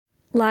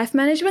Life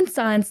Management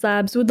Science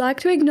Labs would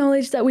like to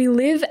acknowledge that we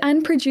live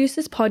and produce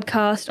this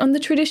podcast on the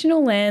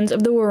traditional lands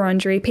of the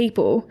Wurundjeri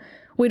people.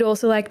 We'd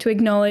also like to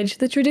acknowledge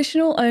the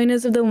traditional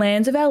owners of the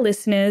lands of our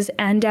listeners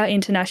and our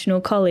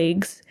international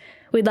colleagues.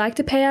 We'd like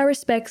to pay our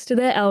respects to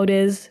their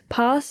elders,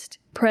 past,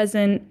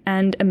 present,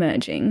 and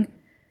emerging.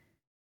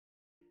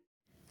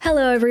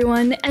 Hello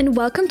everyone, and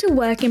welcome to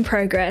Work in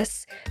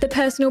Progress, the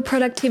Personal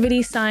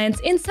Productivity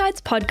Science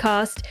Insights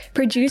podcast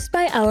produced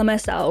by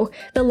LMSL,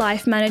 the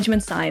Life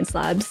Management Science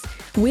Labs.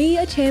 We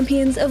are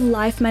champions of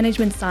life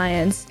management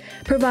science,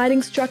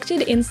 providing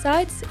structured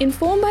insights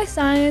informed by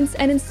science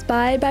and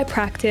inspired by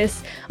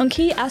practice on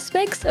key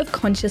aspects of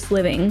conscious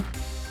living.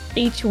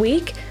 Each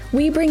week,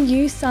 we bring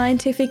you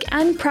scientific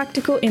and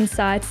practical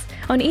insights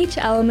on each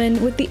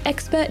element with the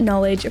expert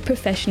knowledge of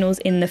professionals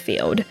in the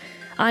field.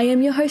 I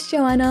am your host,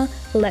 Joanna.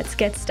 Let's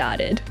get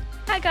started.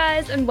 Hi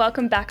guys, and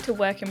welcome back to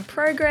Work in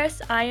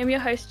Progress. I am your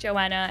host,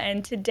 Joanna,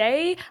 and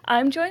today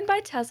I'm joined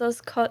by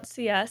Tassos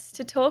Kotzias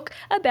to talk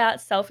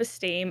about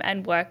self-esteem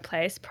and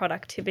workplace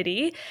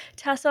productivity.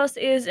 Tassos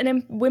is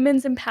a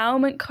women's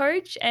empowerment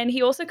coach, and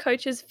he also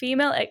coaches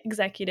female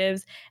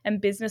executives and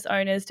business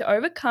owners to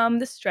overcome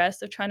the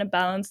stress of trying to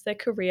balance their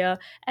career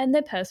and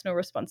their personal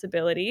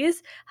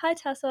responsibilities. Hi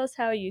Tassos,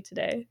 how are you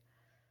today?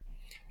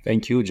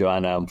 Thank you,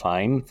 Joanna. I'm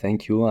fine.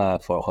 Thank you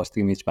for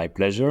hosting me. It's my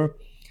pleasure.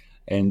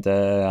 And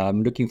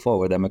I'm looking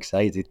forward. I'm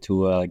excited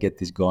to get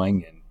this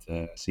going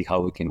and see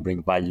how we can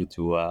bring value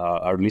to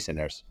our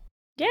listeners.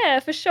 Yeah,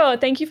 for sure.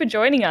 Thank you for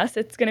joining us.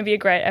 It's going to be a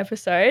great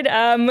episode.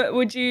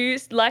 Would you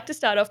like to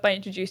start off by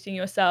introducing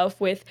yourself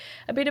with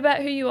a bit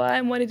about who you are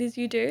and what it is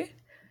you do?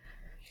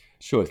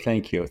 Sure.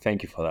 Thank you.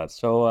 Thank you for that.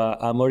 So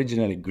I'm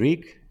originally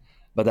Greek,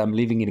 but I'm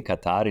living in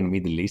Qatar in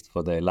Middle East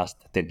for the last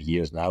 10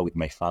 years now with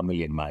my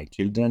family and my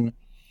children.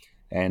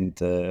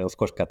 And of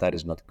course, Qatar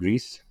is not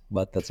Greece,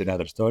 but that's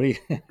another story.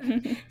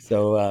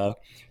 So,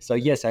 so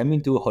yes, I'm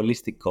into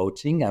holistic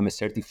coaching. I'm a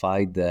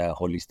certified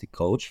holistic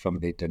coach from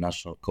the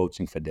International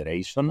Coaching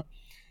Federation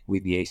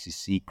with the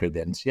ACC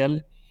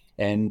credential.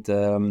 And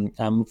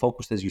I'm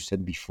focused, as you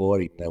said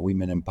before, in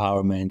women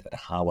empowerment,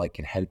 how I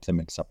can help them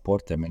and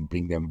support them and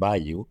bring them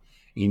value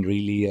in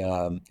really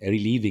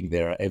relieving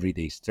their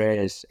everyday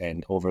stress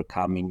and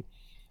overcoming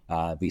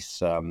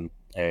these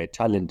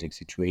challenging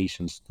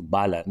situations to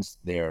balance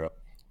their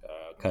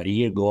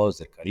career goals,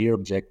 their career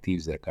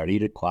objectives, their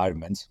career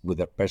requirements with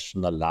their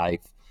personal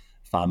life,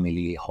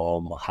 family,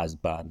 home,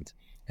 husband,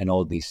 and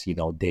all these,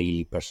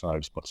 daily personal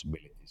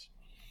responsibilities.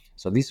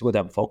 So this is what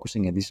I'm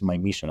focusing, and this is my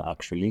mission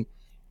actually,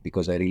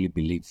 because I really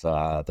believe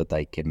that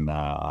I can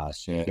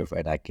serve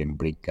and I can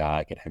bring,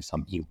 I can have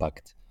some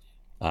impact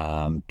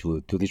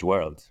to this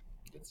world.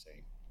 Let's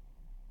say.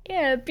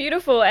 Yeah,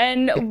 beautiful.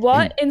 And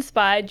what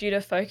inspired you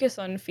to focus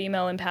on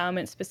female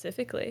empowerment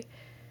specifically?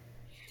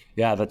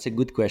 Yeah, that's a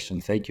good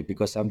question. Thank you.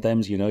 Because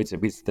sometimes, it's a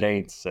bit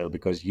strange. So,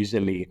 because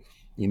usually,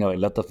 a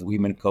lot of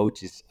women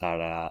coaches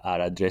are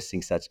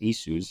addressing such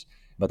issues,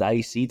 but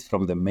I see it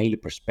from the male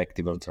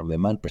perspective and from the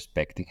man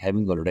perspective,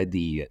 having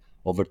already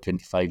over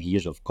 25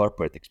 years of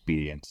corporate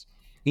experience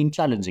in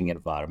challenging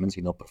environments,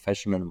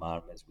 professional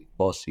environments with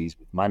bosses,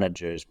 with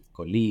managers, with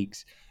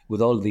colleagues,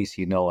 with all this,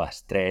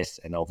 stress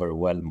and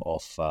overwhelm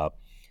of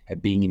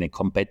being in a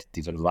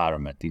competitive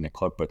environment, in a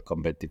corporate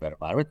competitive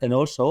environment. And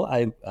also,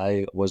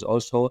 I was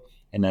also,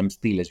 and I'm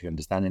still, as you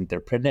understand,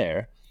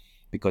 entrepreneur,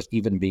 because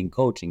even being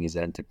coaching is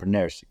an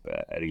entrepreneurship,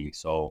 really.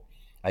 So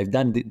I've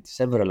done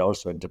several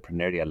also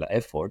entrepreneurial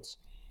efforts,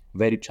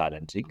 very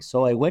challenging.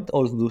 So I went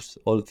all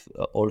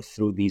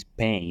through these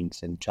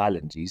pains and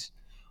challenges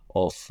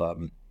of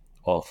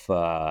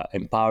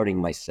empowering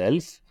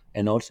myself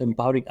and also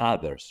empowering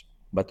others.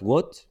 But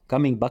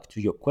coming back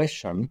to your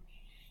question,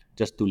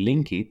 just to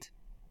link it,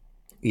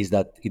 is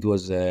that it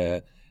was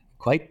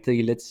quite,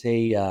 let's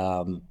say,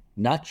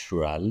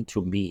 natural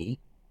to me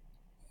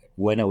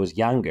when I was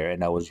younger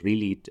and I was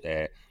really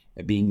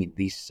being in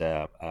these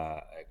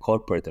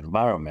corporate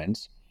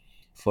environments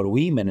for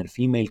women and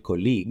female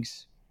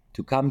colleagues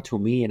to come to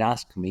me and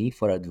ask me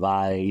for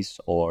advice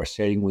or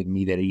sharing with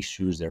me their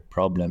issues, their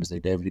problems,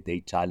 their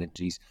everyday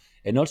challenges,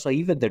 and also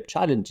even their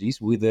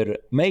challenges with their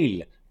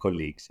male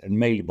colleagues and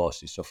male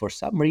bosses. So for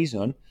some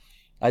reason,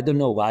 I don't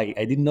know why.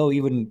 I didn't know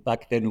even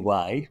back then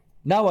why.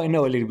 Now I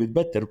know a little bit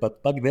better,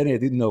 but back then I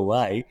didn't know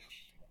why.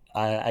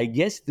 I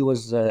guess there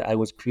was I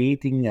was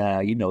creating,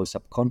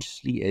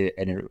 subconsciously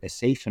a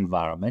safe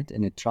environment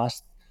and a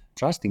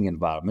trusting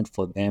environment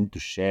for them to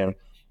share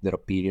their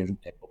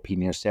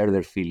opinions, share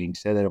their feelings,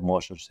 share their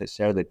emotions,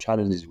 share their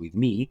challenges with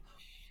me,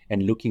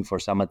 and looking for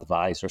some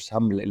advice or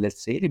some,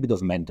 let's say, a bit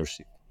of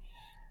mentorship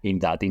in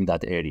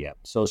that area.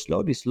 So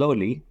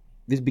slowly,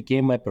 this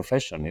became my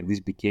profession and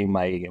this became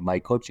my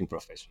coaching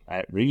profession.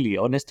 I really,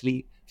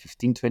 honestly,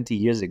 15, 20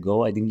 years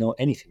ago, I didn't know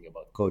anything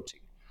about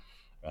coaching,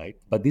 right?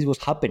 But this was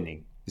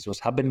happening. This was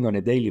happening on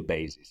a daily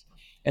basis.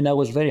 And I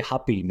was very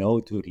happy,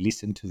 to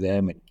listen to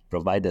them and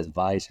provide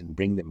advice and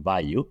bring them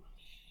value.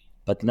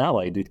 But now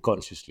I do it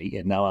consciously,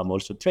 and now I'm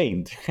also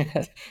trained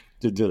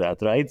to do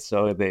that, right?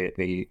 So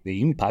the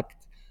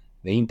impact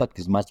the impact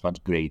is much,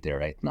 much greater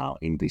right now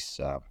in this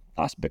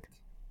aspect.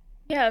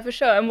 Yeah, for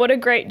sure. And what a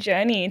great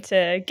journey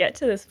to get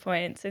to this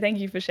point. So thank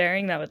you for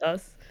sharing that with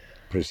us.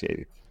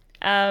 Appreciate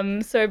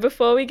So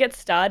before we get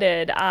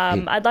started, it.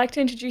 I'd like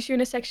to introduce you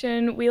in a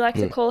section we like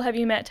to call Have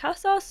You Met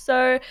Tassos?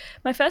 So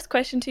my first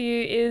question to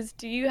you is,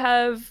 do you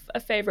have a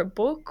favorite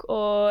book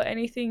or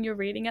anything you're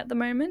reading at the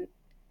moment?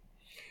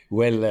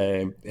 Well,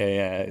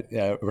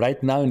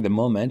 right now in the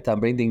moment,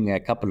 I'm reading a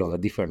couple of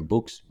different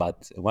books,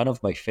 but one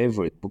of my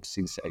favorite books,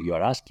 since you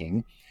are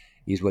asking,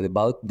 is what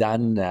about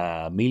Dan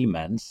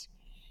Millman's,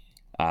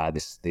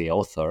 this the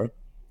author.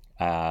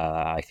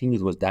 I think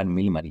it was Dan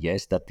Millman.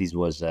 Yes, that this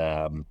was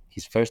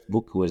his first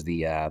book was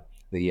the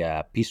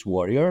Peace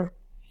Warrior,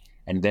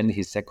 and then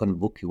his second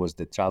book was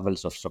the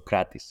Travels of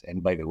Socrates.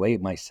 And by the way,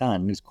 my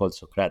son is called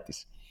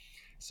Socrates.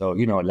 So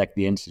like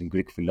the ancient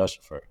Greek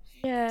philosopher.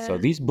 So Yeah.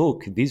 this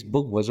book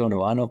was on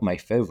one of my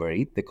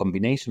favorite. The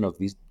combination of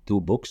these two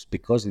books,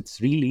 because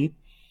it's really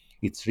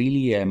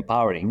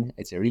empowering.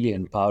 It's a really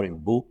empowering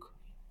book,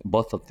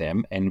 both of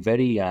them, and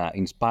very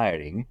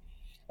inspiring,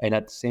 and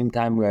at the same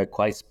time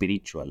quite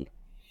spiritual.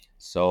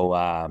 So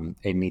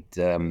and it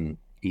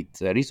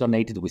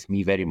resonated with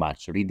me very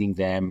much reading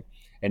them,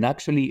 and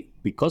actually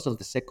because of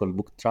the second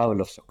book,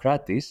 Travel of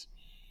Socrates,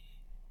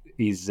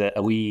 is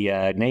we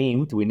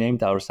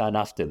named our son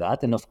after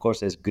that, and of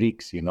course as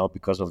Greeks,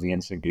 because of the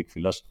ancient Greek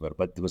philosopher.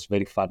 But it was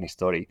very funny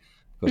story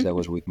because I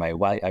was with my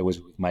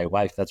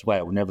wife. That's why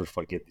I will never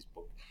forget this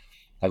book.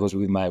 I was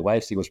with my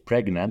wife. She was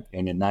pregnant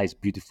in a nice,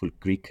 beautiful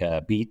Greek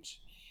beach,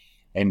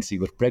 and she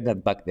was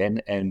pregnant back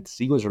then. And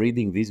she was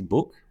reading this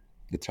book,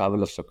 The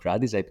Travel of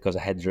Socrates, because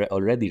I had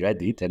already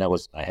read it, and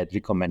I had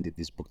recommended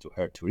this book to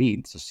her to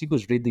read. So she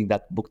was reading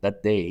that book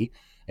that day,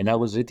 and I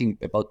was reading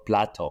about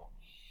Plato,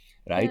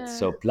 right? Yeah.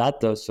 So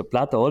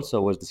Plato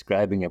also was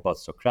describing about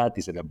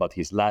Socrates and about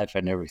his life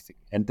and everything.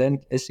 And then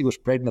as she was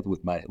pregnant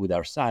with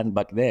our son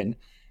back then,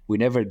 we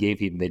never gave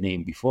him the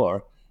name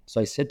before. So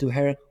I said to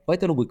her, why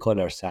don't we call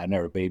our son,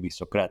 our baby,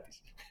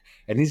 Socrates?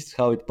 And this is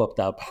how it popped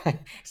up.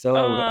 So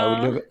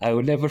Aw. I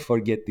will never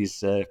forget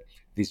this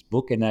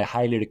book, and I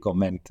highly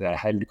recommend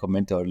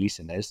to our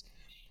listeners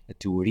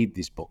to read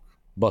this book,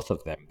 both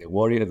of them,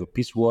 the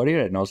Peace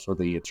Warrior, and also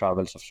the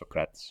Travels of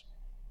Socrates.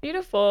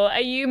 Beautiful. Are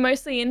you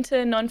mostly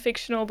into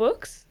non-fictional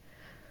books?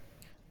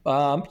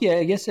 Yeah,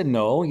 yes and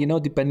no.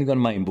 Depending on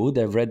my mood,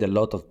 I've read a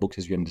lot of books,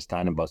 as you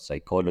understand, about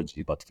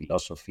psychology, about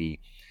philosophy,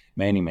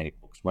 many, many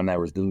books. When I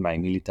was doing my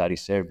military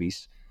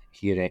service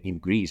here in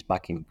Greece,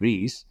 back in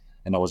Greece,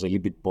 and I was a little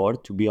bit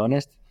bored, to be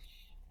honest,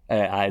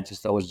 I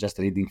was just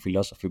reading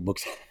philosophy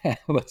books,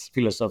 but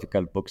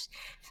philosophical books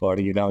for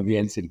the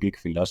ancient Greek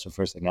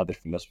philosophers and other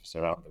philosophers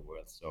around the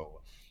world.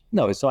 So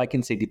no, so I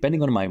can say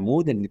depending on my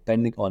mood and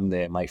depending on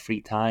my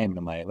free time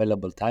and my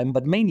available time,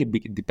 but mainly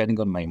depending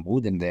on my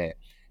mood and the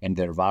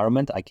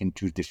environment, I can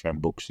choose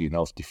different books,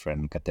 of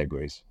different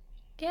categories.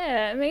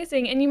 Yeah,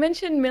 amazing. And you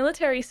mentioned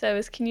military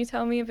service. Can you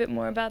tell me a bit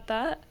more about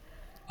that?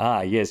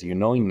 Yes,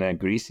 in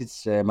Greece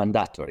it's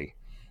mandatory.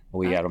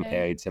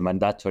 Okay. It's a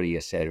mandatory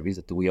service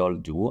that we all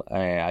do.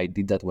 I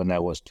did that when I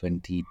was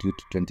 22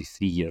 to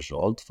 23 years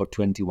old for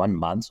 21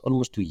 months,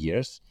 almost 2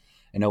 years,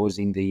 and I was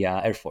in the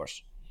Air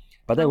Force.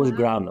 But I Oh, was wow.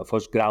 ground, of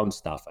course, ground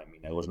stuff. I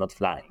mean, I was not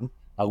flying.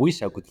 I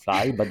wish I could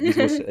fly, but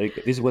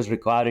this was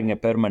requiring a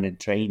permanent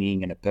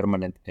training and a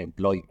permanent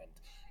employment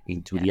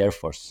into Yeah. the Air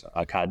Force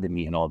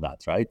Academy and all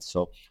that, right?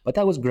 So, but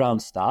I was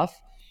ground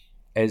staff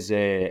as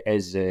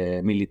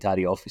a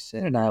military officer,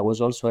 and I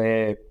was also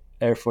a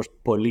Air Force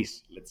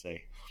police, let's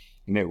say,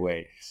 in a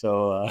way.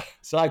 So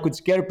I could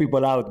scare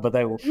people out, but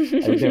I would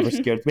never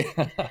scare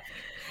people.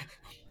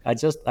 I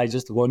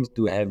just wanted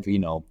to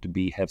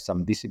have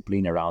some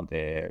discipline around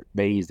the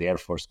base, the Air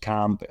Force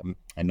camp,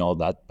 and all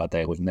that. But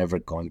I was never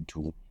going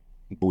to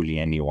bully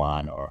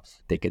anyone or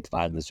take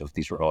advantage of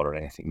this role or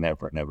anything.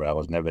 Never, never. I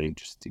was never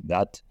interested in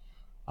that.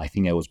 I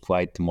think I was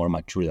quite more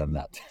mature than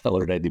that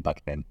already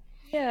back then.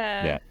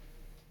 Yeah. Yeah.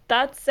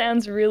 That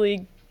sounds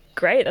really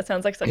great. That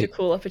sounds like such a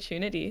cool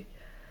opportunity.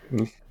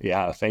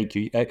 Yeah, thank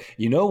you.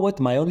 You know what?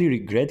 My only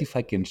regret, if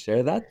I can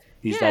share that,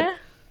 is Yeah. that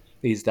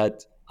is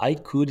that I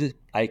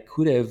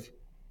could have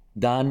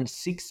done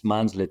 6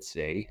 months, let's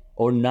say,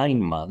 or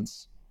 9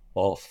 months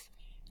of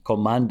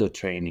commando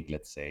training,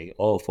 let's say,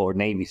 or for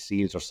Navy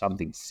SEALs or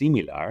something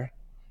similar,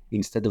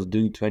 instead of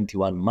doing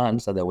 21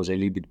 months that I was a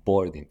little bit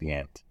bored in the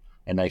end.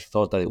 And I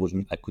thought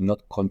that I could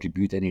not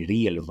contribute any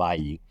real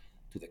value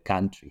to the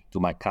country, to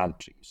my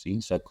country, you see.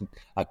 So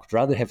I could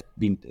rather have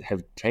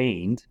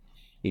trained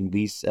in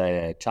this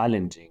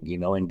challenging,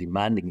 and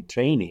demanding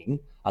training.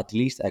 At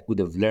least I could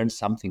have learned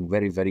something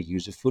very, very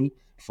useful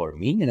for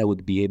me, and I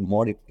would be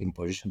more in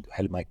position to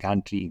help my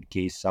country in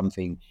case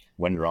something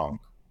went wrong.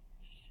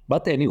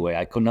 But anyway,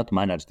 I could not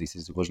manage this.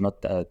 It was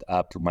not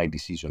up to my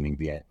decision in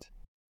the end.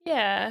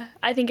 Yeah.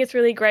 I think it's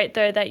really great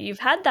though that you've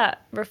had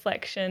that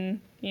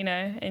reflection,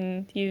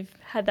 and you've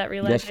had that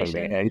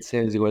Definitely,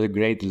 realization. it was a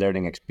great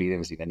learning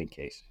experience in any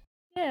case.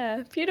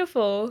 Yeah,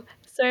 beautiful.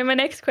 So my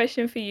next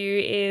question for you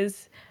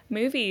is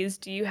movies.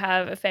 Do you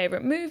have a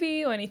favorite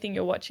movie or anything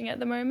you're watching at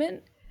the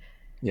moment?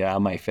 Yeah,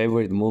 my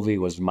favorite movie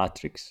was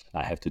Matrix.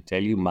 I have to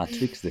tell you,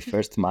 Matrix, the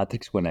first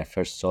Matrix, when I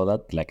first saw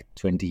that like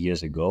 20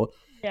 years ago,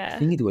 I Yeah.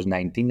 think it was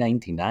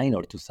 1999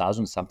 or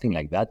 2000, something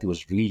like that. It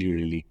was really,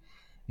 really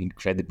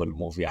incredible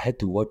movie. I had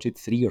to watch it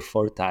 3 or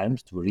 4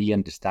 times to really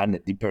understand the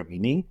deeper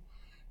meaning.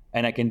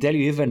 And I can tell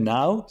you, even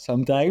now,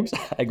 sometimes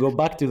I go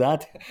back to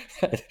that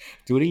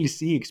to really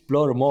see,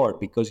 explore more,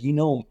 because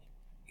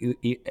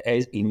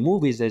as in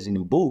movies as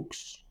in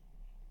books,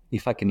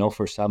 if I can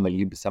offer some a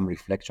little bit, some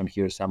reflection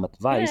here, some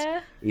advice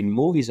Yeah. in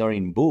movies or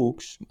in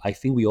books, I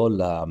think we all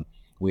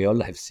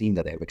have seen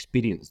that, have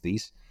experienced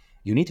this.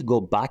 You need to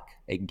go back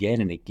again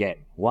and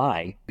again.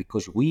 Why?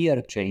 Because we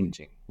are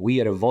changing,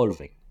 we are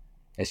evolving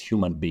as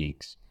human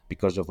beings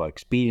because of our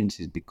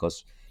experiences,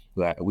 because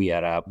we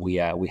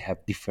have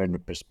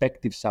different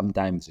perspectives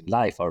sometimes in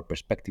life. Our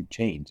perspective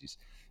changes.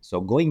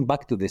 So going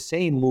back to the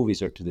same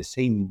movies or to the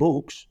same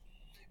books,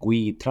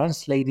 we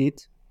translate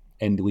it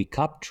and we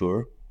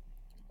capture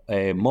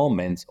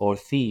moments or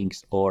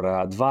things or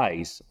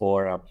advice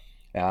or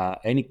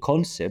any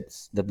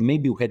concepts that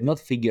maybe we had not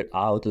figured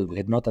out or we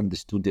had not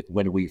understood it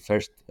when we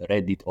first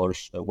read it or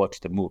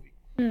watched the movie.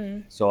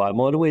 Mm. So I'm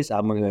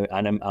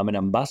an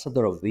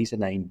ambassador of this,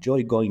 and I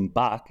enjoy going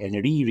back and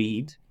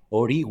reread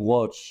or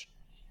rewatch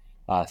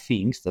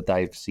things that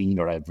I've seen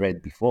or I've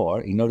read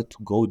before in order to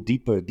go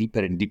deeper, deeper,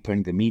 and deeper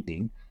in the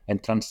meaning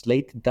and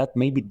translate that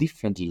maybe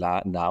differently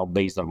now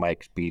based on my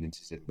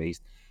experiences and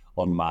based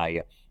on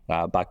my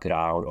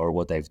background or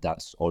what I've done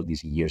all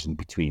these years in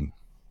between.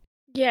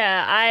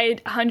 Yeah, I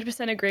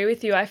 100% agree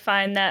with you. I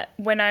find that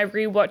when I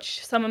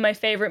rewatch some of my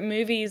favorite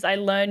movies, I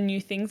learn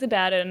new things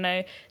about it and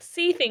I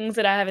see things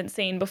that I haven't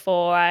seen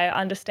before. I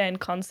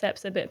understand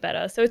concepts a bit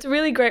better. So it's a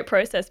really great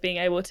process being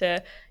able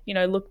to,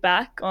 look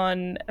back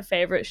on a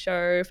favorite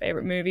show,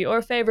 favorite movie, or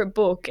a favorite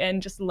book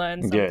and just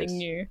learn something Yes,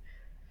 new.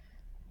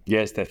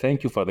 yes.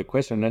 Thank you for the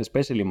question, and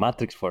especially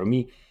Matrix for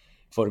me.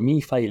 For me,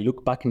 if I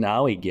look back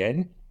now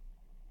again,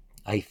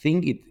 I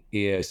think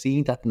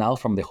seeing that now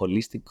from the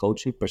holistic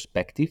coaching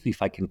perspective,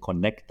 if I can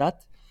connect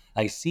that,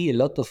 I see a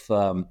lot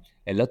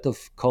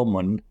of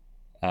common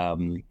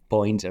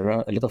points, a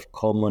lot of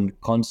common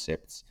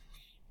concepts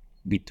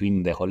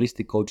between the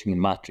holistic coaching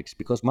and Matrix,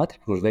 because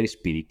Matrix was very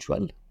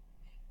spiritual.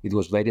 It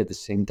was very, at the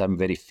same time,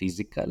 very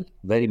physical,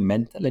 very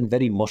mental, and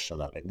very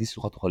emotional. And this is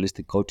what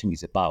holistic coaching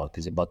is about.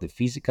 It's about the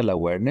physical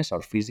awareness,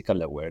 our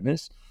physical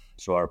awareness.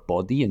 So our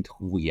body and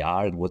who we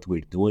are and what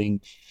we're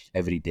doing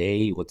every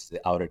day,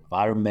 our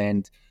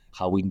environment,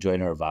 how we enjoy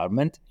our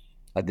environment.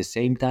 At the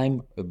same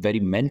time, very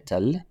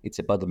mental. It's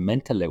about the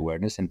mental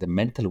awareness and the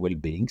mental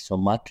well-being. So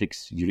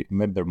Matrix, you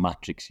remember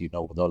Matrix, with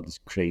all these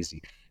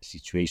crazy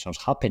situations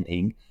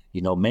happening,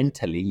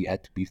 mentally, you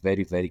had to be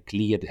very, very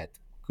clear. You had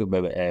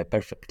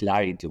perfect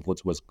clarity of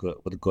what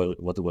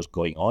was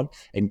going on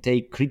and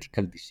take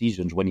critical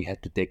decisions when you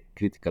had to take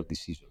critical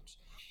decisions.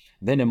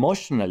 Then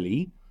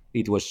emotionally,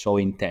 it was so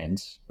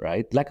intense,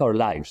 right? Like our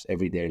lives,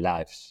 everyday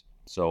lives.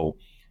 So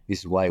this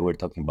is why we're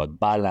talking about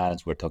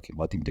balance, we're talking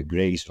about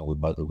integration,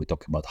 we're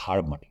talking about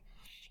harmony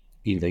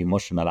in the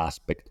emotional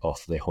aspect of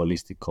the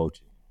holistic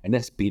coaching. And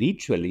then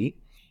spiritually,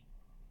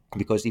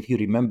 because if you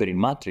remember in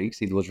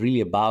Matrix, it was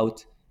really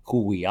about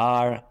who we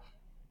are,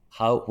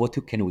 what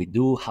can we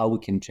do, how we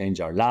can change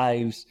our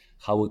lives,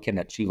 how we can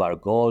achieve our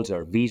goals,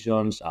 our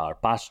visions, our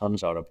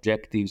passions, our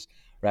objectives,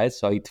 right?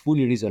 So it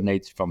fully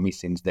resonates from me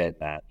since then,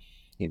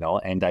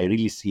 and I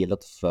really see a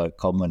lot of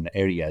common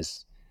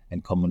areas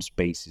and common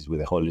spaces with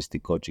the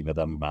holistic coaching that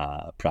I'm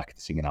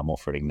practicing and I'm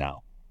offering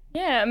now.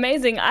 Yeah,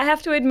 amazing. I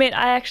have to admit,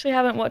 I actually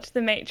haven't watched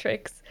The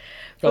Matrix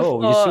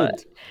Oh, you before.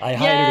 should. I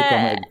highly Yeah,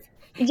 recommend.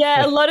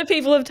 yeah, a lot of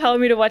people have told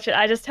me to watch it.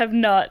 I just have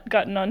not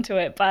gotten onto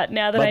it. But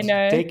now that I But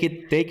know,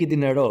 take it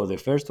in a row. The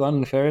first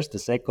one first, the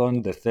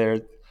second, the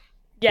third.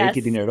 Take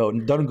it in yes, a row.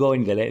 Don't go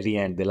in the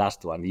end, the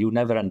last one. You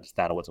never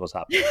understand what was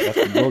happening. You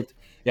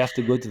have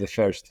to go to the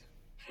first.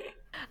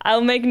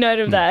 I'll make note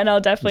of that and I'll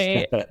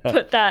definitely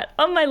put that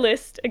on my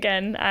list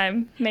again.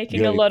 I'm making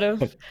a Great. lot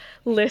of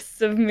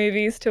lists of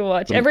movies to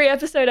watch. Every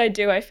episode I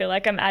do, I feel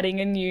like I'm adding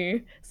a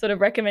new sort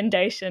of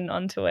recommendation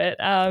onto it.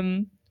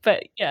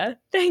 But yeah,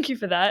 thank you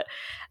for that.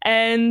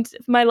 And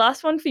my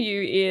last one for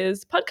you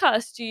is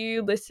podcasts. Do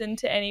you listen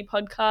to any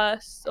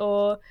podcasts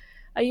or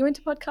are you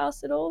into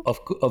podcasts at all?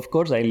 Of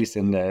course, I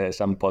listen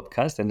some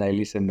podcasts, and I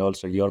listen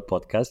also your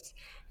podcasts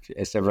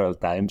several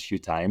times, few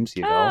times.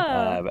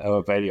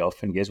 Ah, Very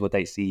often. Yes, what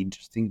I see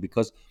interesting,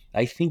 because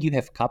I think you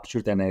have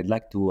captured, and I'd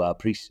like to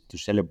to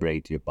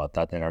celebrate you about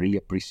that, and I really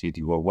appreciate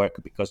your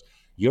work because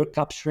you're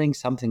capturing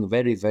something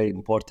very, very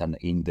important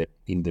in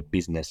the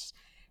business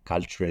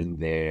culture, in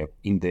the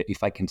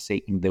if I can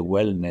say, in the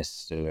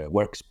wellness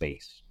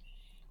workspace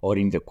or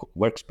in the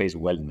workspace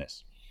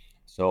wellness.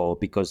 So,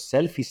 because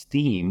self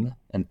esteem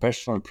and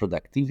personal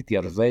productivity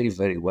are very,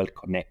 very well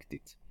connected.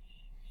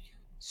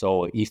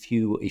 So, if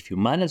you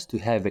manage to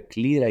have a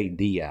clear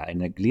idea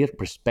and a clear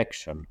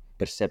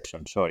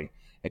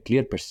a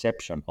clear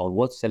perception on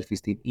what self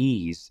esteem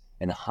is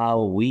and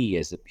how we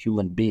as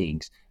human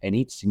beings and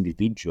each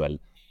individual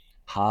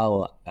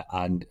how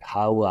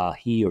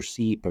he or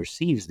she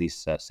perceives this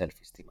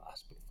self-esteem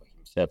aspect for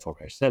himself or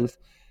herself,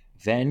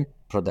 then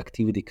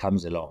productivity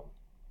comes along.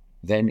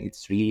 Then it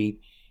really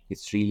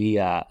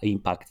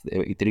impacts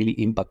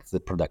the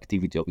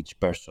productivity of each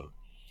person.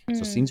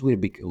 So since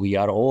we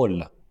are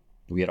all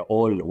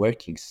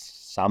working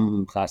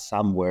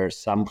somewhere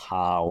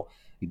somehow,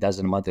 it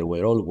doesn't matter,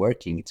 we're all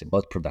working. It's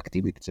about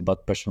productivity, it's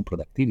about personal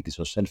productivity.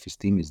 So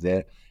self-esteem is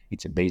there,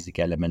 it's a basic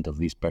element of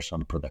this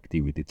personal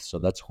productivity. So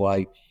that's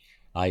why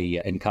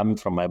and coming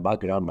from my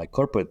background, my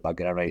corporate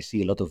background, I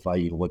see a lot of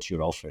value in what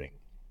you're offering.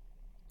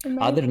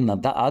 Amazing. Other than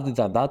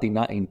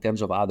that, in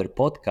terms of other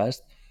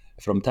podcasts,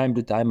 from time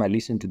to time, I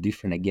listen to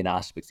different again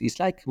aspects. It's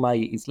like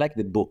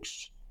the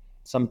books.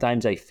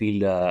 Sometimes I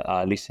feel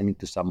listening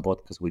to some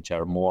podcasts which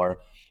are more,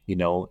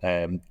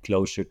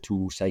 closer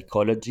to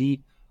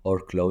psychology or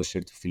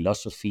closer to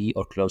philosophy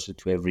or closer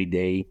to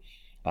everyday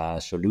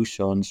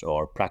solutions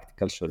or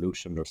practical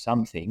solutions or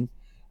something.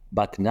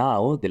 But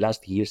now, the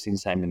last year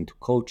since I'm into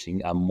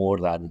coaching, I'm more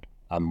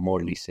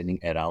listening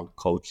around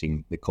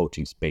coaching, the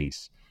coaching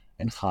space,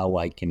 and how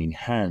I can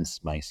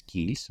enhance my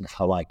skills and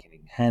how I can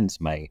enhance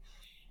my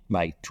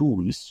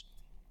tools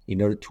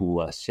in order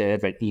to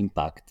serve an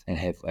impact and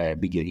have a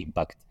bigger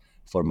impact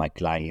for my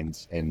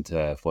clients and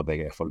for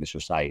the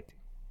society.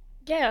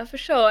 Yeah, for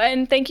sure.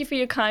 And thank you for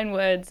your kind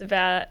words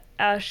about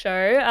our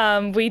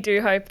show. We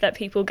do hope that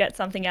people get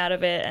something out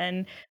of it.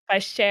 And by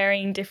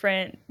sharing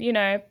different,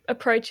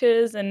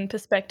 approaches and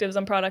perspectives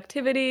on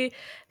productivity,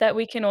 that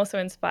we can also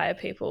inspire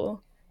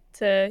people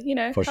to,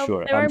 For help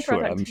sure, their I'm own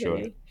sure, I'm sure.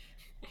 productivity.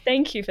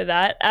 Thank you for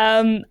that.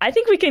 I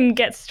think we can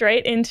get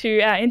straight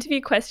into our interview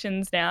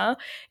questions now,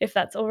 if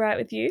that's all right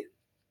with you.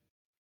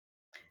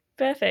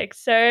 Perfect.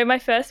 So, my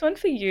first one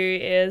for you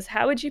is,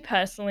 how would you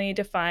personally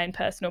define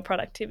personal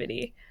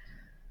productivity?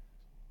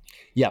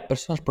 Yeah,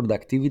 personal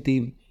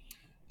productivity.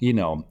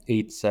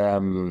 It's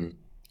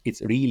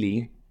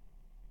really,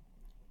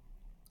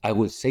 I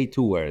would say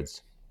two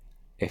words: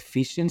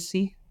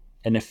 efficiency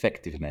and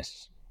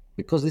effectiveness,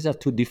 because these are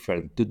two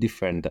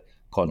different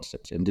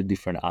concepts and two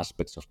different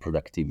aspects of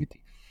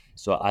productivity.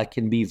 So I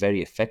can be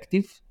very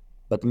effective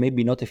but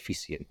maybe not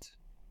efficient,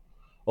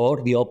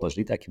 or the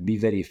opposite, I can be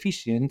very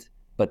efficient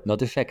but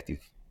not effective.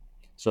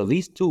 So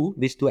these two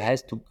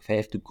have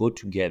to go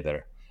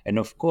together. And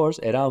of course,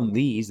 around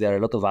these there are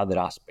a lot of other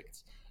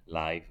aspects,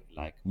 like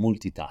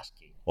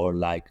multitasking, or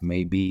like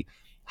maybe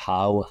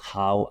how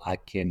I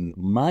can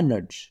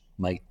manage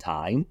my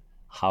time,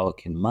 how I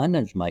can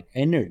manage my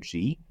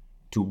energy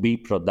to be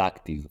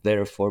productive,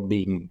 therefore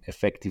being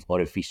effective or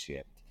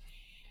efficient.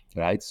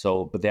 Right.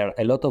 So, but there are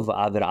a lot of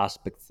other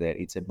aspects there.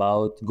 It's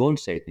about goal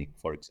setting,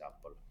 for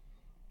example.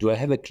 Do I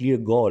have a clear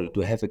goal?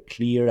 Do I have a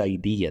clear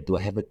idea? Do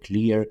I have a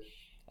clear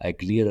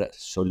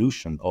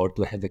solution, or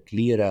do I have a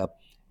clear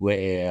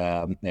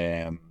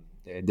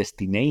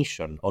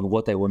destination on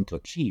what I want to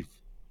achieve?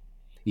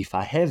 If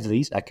I have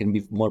this, I can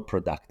be more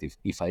productive.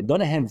 If I don't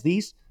have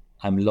this,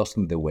 I'm lost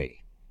in the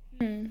way.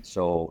 Hmm.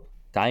 So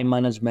time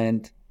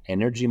management,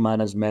 energy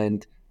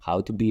management, how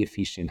to be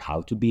efficient,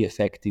 how to be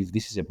effective.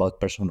 This is about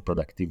personal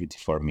productivity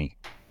for me.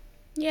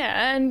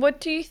 Yeah, and what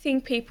do you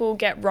think people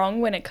get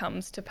wrong when it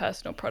comes to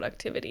personal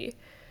productivity?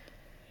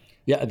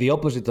 Yeah, the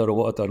opposite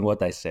on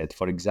what I said.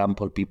 For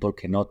example, people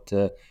cannot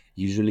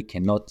usually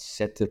cannot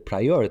set their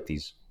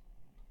priorities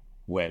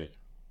well.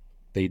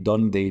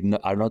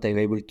 Are not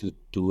able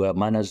to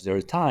manage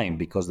their time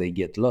because they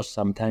get lost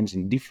sometimes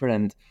in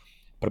different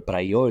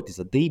priorities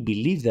that they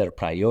believe they're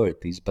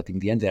priorities, but in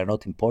the end they are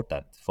not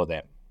important for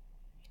them.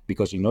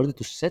 Because in order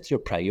to set your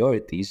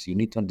priorities, you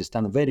need to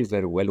understand very,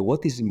 very well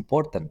what is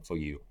important for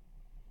you.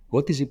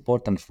 What is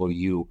important for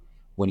you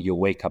when you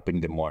wake up in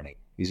the morning?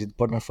 Is it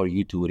important for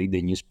you to read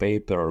the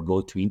newspaper or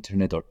go to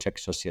internet or check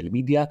social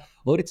media?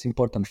 Or it's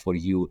important for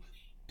you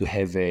to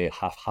have a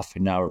half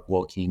an hour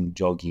walking,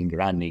 jogging,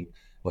 running,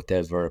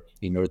 whatever,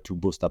 in order to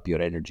boost up your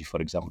energy,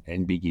 for example,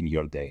 and begin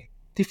your day?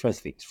 Different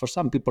things. For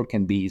some people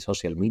can be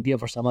social media,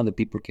 for some other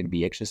people can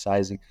be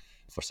exercising,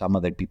 for some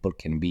other people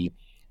can be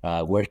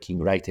working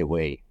right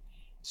away.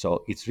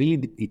 So it's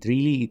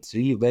really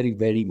very,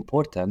 very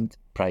important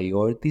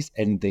priorities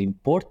and the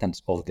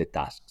importance of the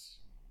tasks.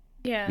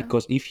 Yeah.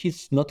 Because if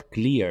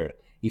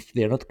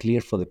they're not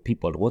clear for the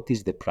people what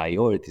is the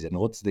priorities and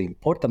what's the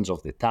importance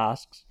of the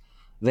tasks,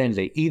 then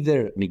they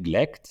either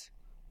neglect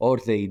or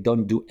they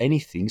don't do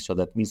anything. So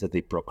that means that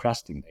they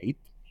procrastinate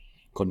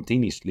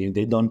continuously and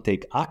they don't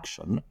take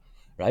action,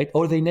 right?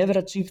 Or they never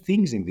achieve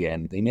things in the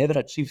end. They never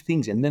achieve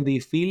things. And then they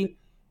feel,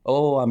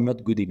 oh, I'm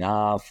not good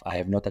enough. I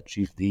have not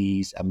achieved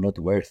this. I'm not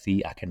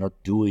worthy. I cannot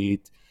do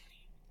it.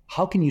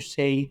 How can you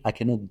say I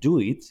cannot do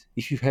it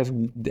if you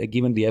haven't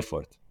given the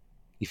effort?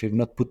 If you've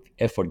not put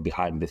effort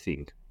behind the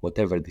thing,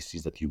 whatever this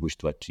is that you wish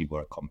to achieve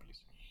or accomplish.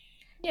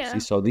 You see, Yeah.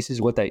 so this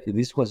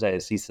was I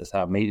see as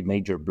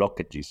major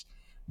blockages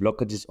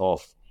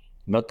of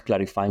not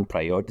clarifying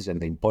priorities and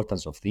the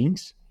importance of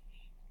things,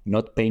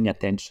 not paying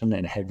attention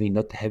and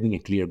not having a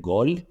clear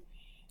goal,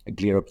 a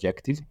clear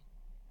objective,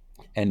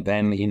 and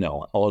then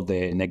all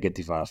the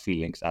negative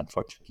feelings,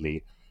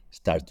 unfortunately,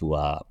 start to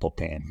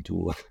pop in,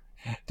 to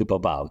to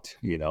pop out,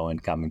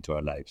 and come into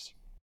our lives.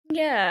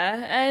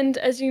 Yeah, and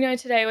as you know,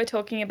 today we're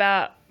talking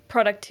about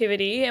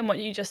productivity and what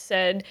you just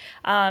said,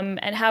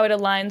 and how it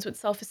aligns with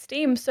self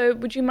esteem. So,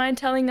 would you mind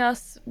telling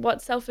us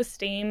what self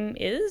esteem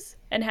is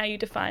and how you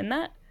define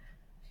that?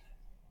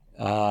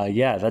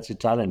 Yeah, that's a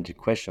challenging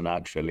question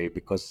actually,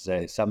 because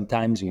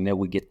sometimes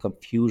we get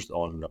confused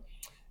on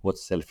what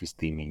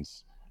self-esteem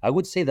is. I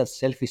would say that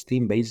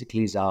self-esteem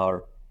basically is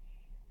our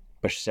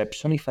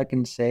perception, if I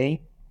can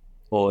say,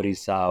 or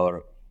is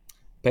our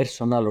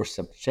personal or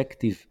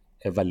subjective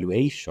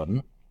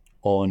evaluation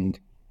on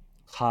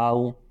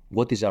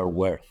what is our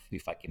worth,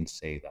 if I can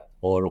say that,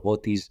 or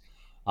what is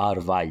our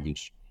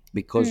values.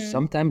 Because Mm.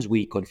 sometimes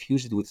we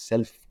confuse it with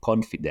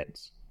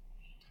self-confidence,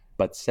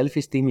 but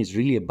self-esteem is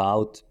really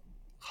about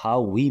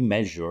how we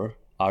measure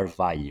our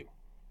value,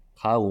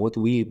 how what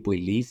we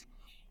believe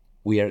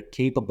we are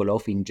capable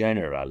of in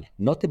general,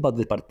 not about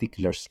the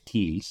particular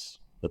skills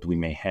that we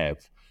may have,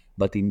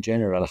 but in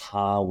general,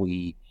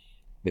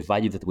 the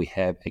value that we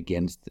have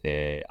against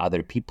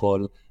other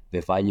people,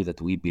 the value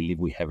that we believe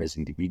we have as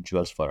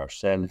individuals for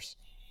ourselves.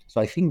 So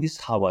I think this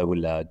is how I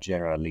will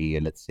generally,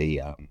 let's say,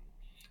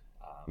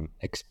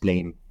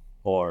 explain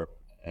or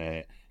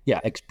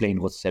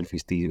explain what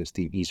self-esteem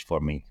is for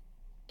me.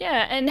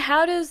 Yeah, and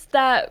how does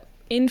that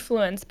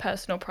influence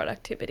personal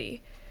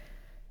productivity?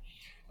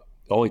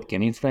 Oh, it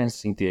can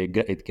influence it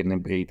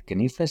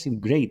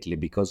greatly,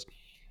 because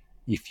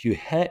if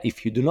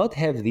you do not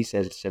have this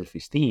as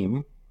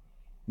self-esteem,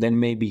 then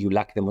maybe you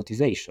lack the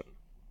motivation.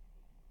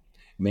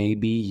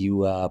 Maybe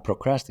you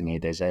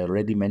procrastinate, as I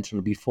already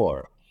mentioned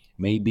before.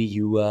 Maybe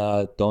you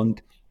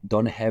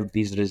don't have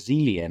this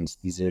resilience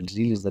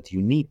that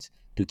you need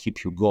to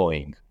keep you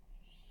going.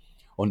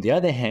 On the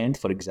other hand,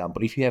 for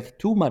example, if you have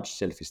too much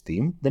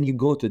self-esteem, then you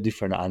go to a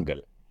different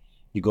angle.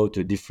 You go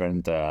to a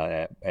different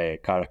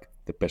character,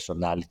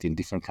 personality, and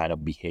different kind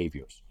of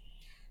behaviors.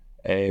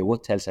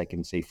 What else I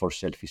can say for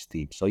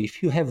self-esteem? So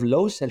if you have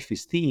low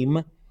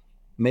self-esteem,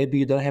 maybe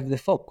you don't have the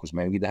focus,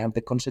 maybe you don't have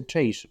the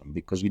concentration,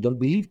 because you don't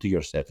believe to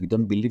yourself, you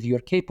don't believe you're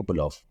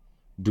capable of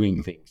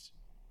doing things.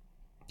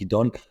 You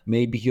don't,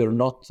 maybe you're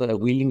not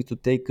willing to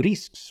take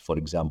risks, for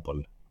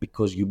example,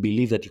 because you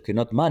believe that you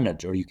cannot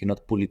manage or you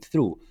cannot pull it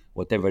through,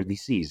 whatever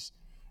this is.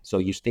 So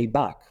you stay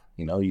back,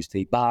 you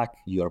stay back,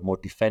 you are more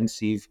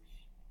defensive,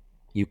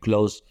 you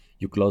close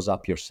you close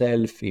up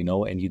yourself,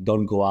 and you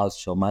don't go out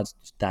so much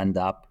to stand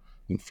up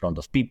in front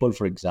of people,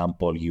 for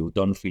example. You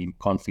don't feel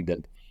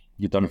confident,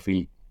 you don't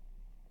feel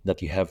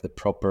that you have the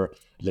proper,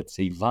 let's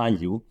say,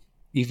 value,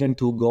 even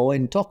to go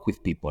and talk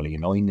with people,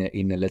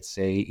 let's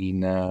say,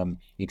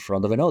 in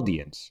front of an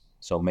audience.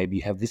 So maybe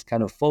you have this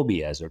kind of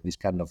phobias or this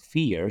kind of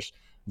fears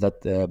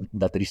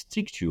that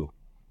restrict you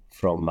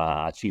from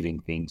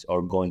achieving things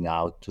or going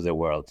out to the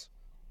world.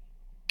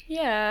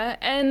 Yeah,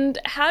 and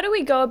how do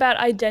we go about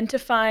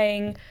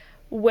identifying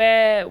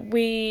where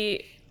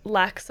we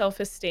lack self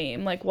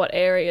esteem? Like what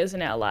areas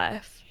in our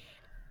life?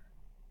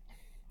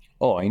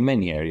 Oh, in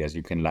many areas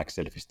you can lack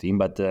self-esteem,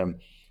 but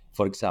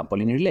for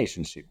example, in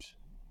relationships,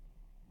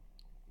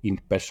 in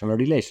personal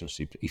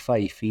relationships, if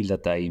I feel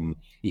that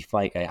if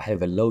I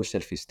have a low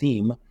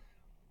self-esteem,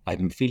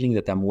 I'm feeling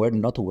that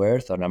not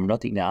worth, or I'm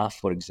not enough,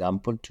 for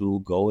example,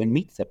 to go and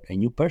meet a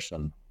new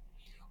person.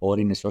 Or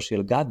in a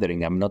social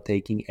gathering, I'm not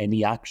taking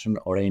any action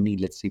or any,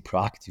 let's say,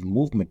 proactive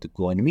movement to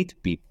go and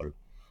meet people,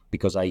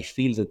 because I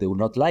feel that they will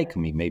not like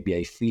me. Maybe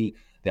I feel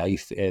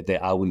that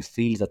I will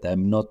feel that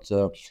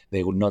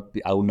they will not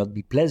be, I will not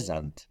be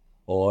pleasant,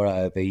 or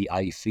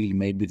I feel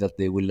maybe that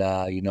they will,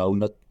 I will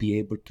not be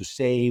able to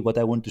say what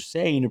I want to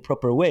say in a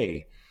proper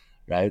way,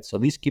 right? So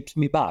this keeps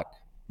me back.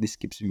 This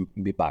keeps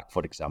me back.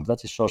 For example,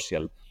 that's the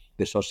social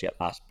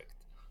aspect.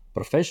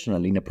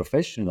 Professional, in a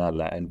professional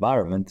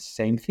environment,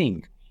 same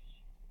thing,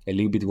 a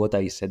little bit what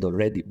I said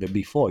already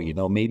before.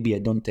 Maybe I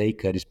don't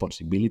take a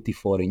responsibility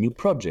for a new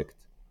project.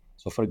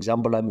 So, for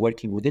example, I'm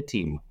working with a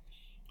team,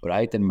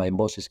 right? And my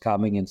boss is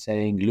coming and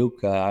saying,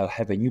 "Look, I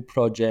have a new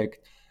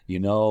project.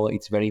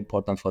 It's very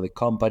important for the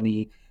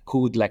company. Who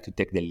would like to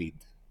take the lead?"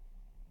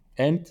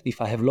 And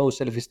if I have low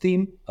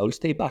self-esteem, I will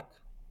stay back.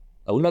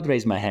 I will not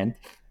raise my hand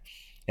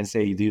and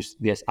say,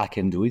 "Yes, I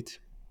can do it."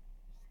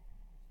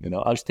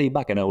 I'll stay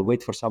back and I will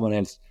wait for someone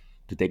else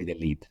to take the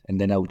lead, and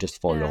then I will just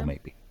follow Yeah.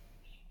 maybe.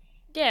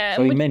 Yeah,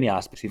 So and in would many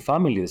aspects, in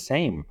family the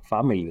same.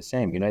 Family the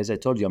same. As I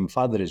told you, I'm a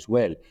father as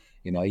well.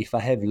 If I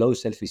have low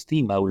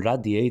self-esteem, I will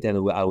radiate and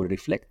I will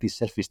reflect this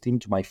self-esteem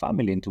to my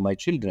family and to my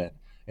children.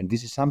 And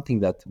this is something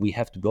that we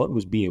have to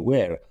always be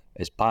aware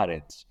as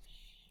parents,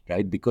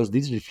 right? Because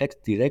this reflects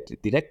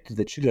direct to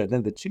the children.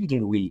 Then the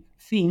children will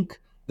think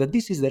that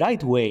this is the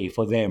right way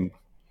for them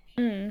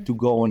mm, to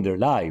go on their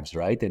lives,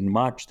 right? And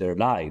march their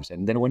lives.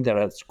 And then when they're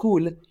at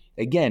school,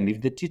 again,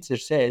 if the teacher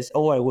says,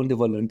 "Oh, I want to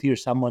volunteer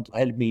someone to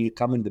help me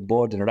come on the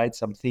board and write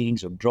some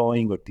things or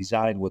drawing or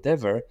design,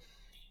 whatever,"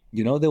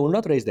 they will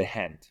not raise their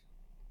hand.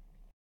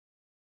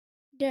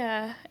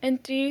 yeah.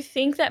 And do you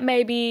think that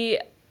maybe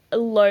a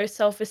low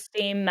self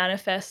esteem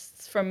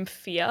manifests from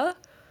fear?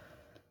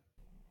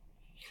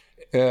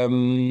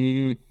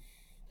 Um,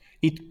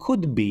 It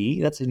could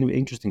be, that's an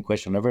interesting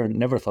question.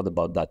 Never thought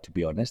about that, to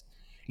be honest.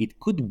 It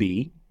could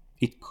be,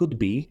 it could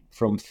be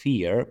from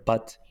fear,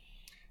 but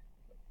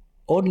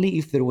only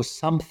if there was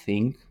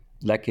something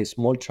like a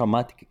small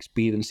traumatic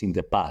experience in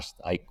the past,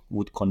 I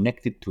would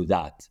connect it to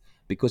that.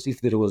 Because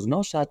if there was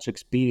no such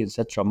experience,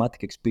 such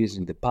traumatic experience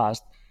in the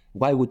past,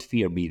 why would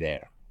fear be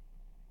there?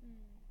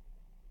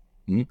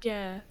 Hmm?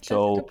 Yeah, that's a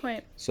good So,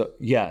 point. so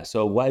yeah.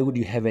 So why would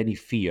you have any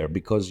fear?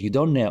 Because you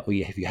don't know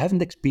if you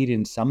haven't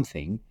experienced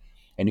something,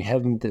 and you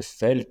haven't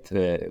felt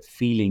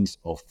feelings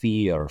of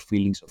fear or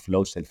feelings of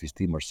low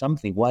self-esteem or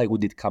something. Why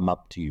would it come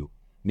up to you?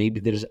 Maybe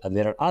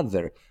there are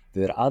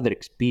other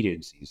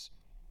experiences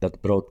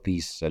that brought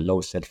this low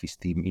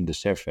self-esteem in the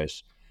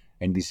surface,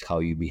 and this is how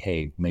you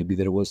behave. Maybe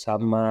there was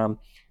some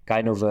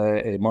kind of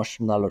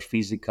emotional or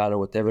physical or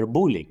whatever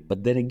bullying.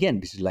 But then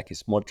again, this is like a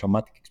small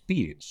traumatic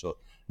experience. So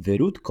the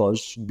root cause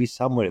should be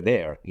somewhere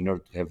there in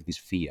order to have this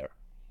fear.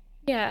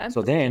 Yeah.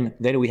 So then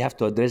we have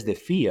to address the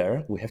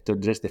fear, we have to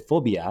address the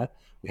phobia,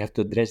 we have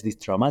to address this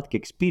traumatic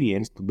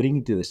experience to bring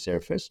it to the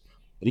surface,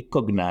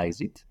 recognize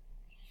it,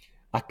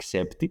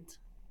 accept it,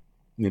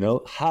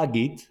 hug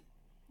it,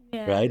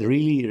 Yeah. right?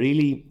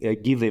 Really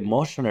give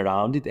emotion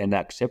around it and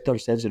accept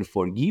ourselves and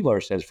forgive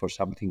ourselves for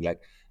something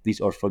like this,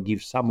 or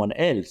forgive someone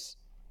else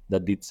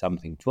that did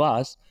something to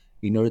us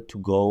in order to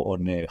go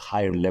on a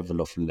higher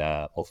level of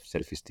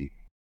self-esteem.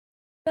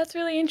 That's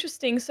really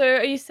interesting. So,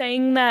 are you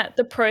saying that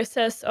the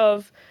process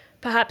of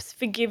perhaps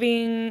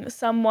forgiving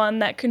someone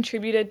that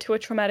contributed to a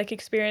traumatic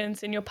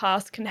experience in your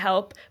past can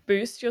help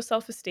boost your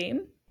self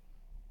esteem?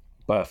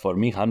 But for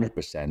me,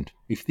 100%.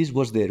 If this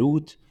was the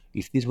root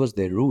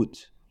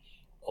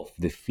of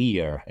the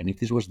fear, and if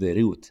this was the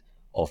root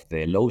of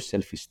the low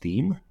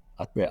self-esteem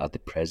at the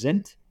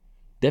present,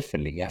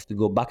 definitely you have to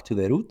go back to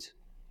the root,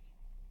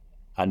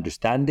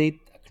 understand it,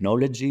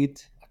 acknowledge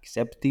it,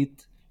 accept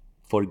it,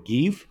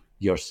 forgive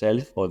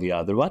yourself or the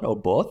other one or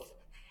both,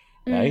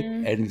 right?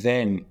 Mm, And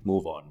then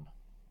move on.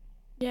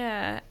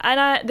 yeah.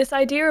 And this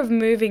idea of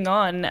moving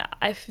on,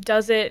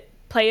 does it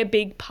play a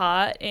big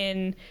part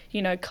in,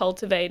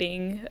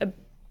 cultivating a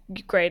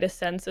greater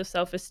sense of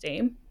self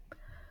esteem?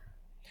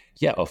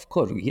 Yeah, of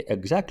course. Yeah,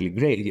 exactly.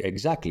 Great. Yeah,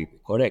 exactly.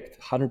 Correct.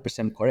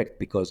 100% correct.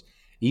 Because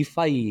if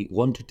I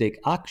want to take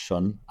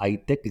action, I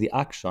take the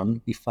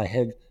action if I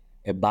have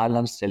a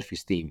balanced self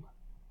esteem.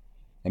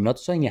 I'm not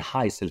saying a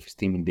high self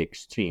esteem in the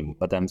extreme,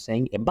 but I'm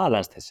saying a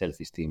balanced self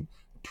esteem,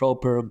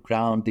 proper,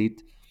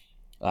 grounded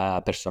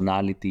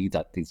personality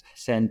that is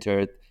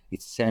centered,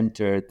 it's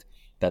centered,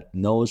 that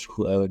knows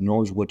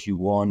what you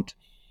want.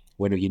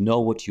 When you know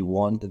what you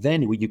want,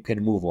 then you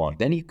can move on.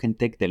 Then you can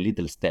take the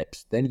little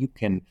steps. Then you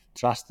can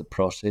trust the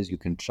process. You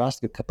can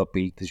trust your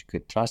capabilities. You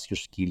can trust your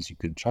skills. You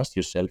can trust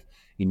yourself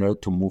in order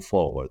to move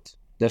forward.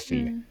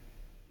 Definitely. Mm.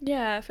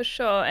 Yeah, for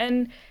sure.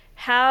 And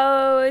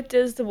how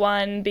does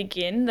one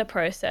begin the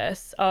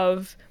process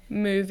of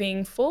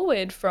moving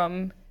forward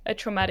from a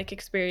traumatic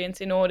experience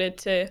in order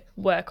to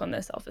work on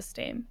their self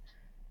esteem?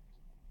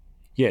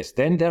 Yes,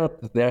 then there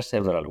are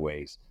several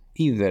ways.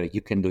 Either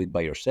you can do it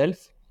by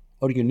yourself,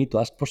 or you need to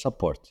ask for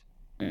support.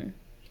 Mm.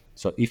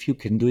 So if you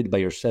can do it by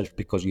yourself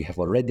because you have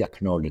already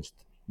acknowledged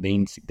the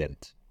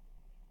incident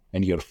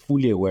and you're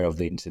fully aware of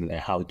the incident and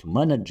how to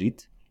manage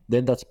it,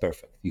 then that's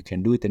perfect. You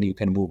can do it and you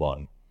can move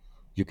on.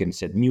 You can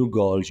set new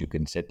goals. You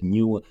can set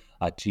new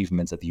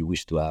achievements that you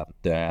wish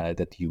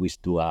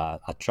to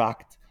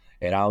attract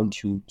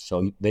around you.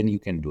 So then you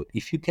can do it.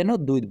 If you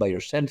cannot do it by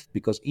yourself,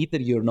 because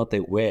either you're not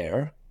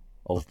aware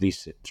of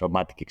this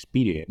traumatic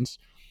experience,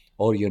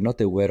 or you're not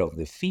aware of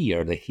the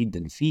fear, the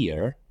hidden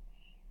fear,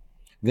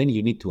 then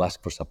you need to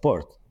ask for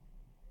support,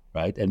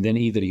 right? And then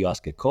either you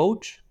ask a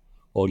coach,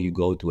 or you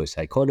go to a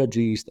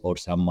psychologist or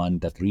someone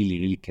that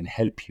really can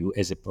help you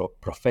as a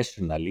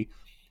professionally,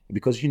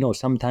 because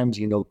sometimes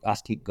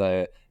asking,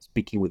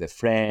 speaking with a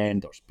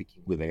friend or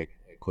speaking with a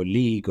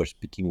colleague or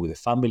speaking with a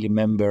family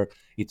member,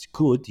 it's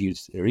good.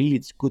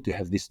 It's good to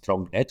have this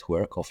strong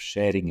network of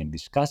sharing and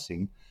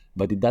discussing,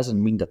 but it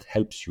doesn't mean that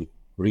helps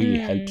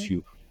Mm.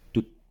 you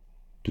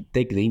to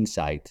take the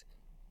insight,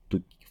 to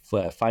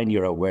find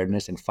your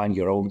awareness and find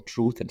your own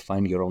truth and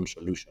find your own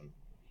solution,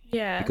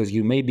 Yeah. because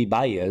you may be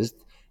biased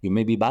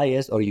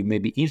or you may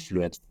be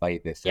influenced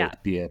by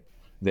Yeah.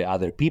 the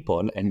other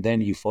people, and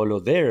then you follow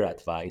their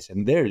advice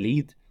and their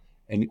lead,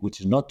 and which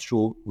is not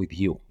true with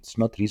you. It's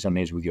not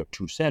resonates with your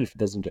true self. It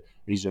doesn't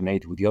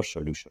resonate with your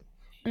solution,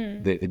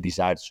 Mm. the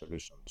desired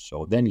solution.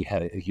 So then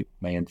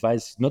my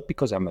advice, not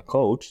because I'm a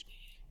coach,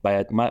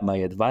 but my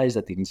advice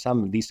that in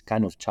some of these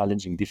kind of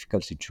challenging,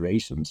 difficult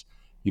situations,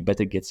 you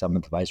better get some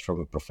advice from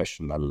a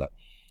professional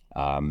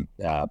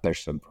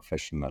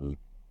professional,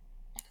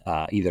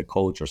 either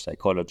coach or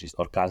psychologist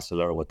or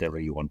counselor or whatever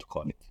you want to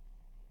call it.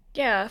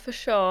 Yeah, for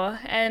sure.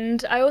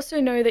 And I also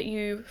know that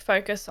you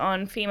focus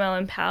on female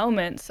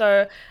empowerment.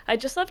 So I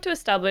just love to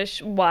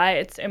establish why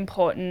it's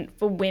important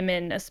for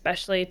women,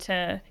 especially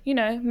to,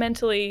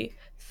 mentally Yes,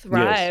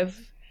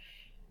 thrive.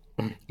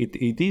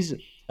 it is.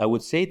 I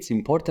would say it's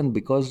important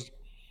because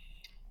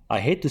I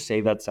hate to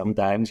say that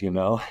sometimes, and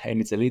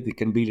it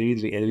can be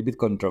really a little bit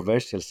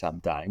controversial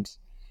sometimes,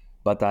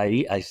 but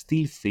I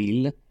still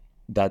feel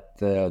that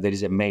there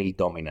is a male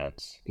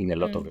dominance in a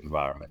lot of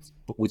environments,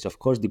 which of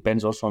course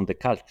depends also on the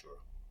culture.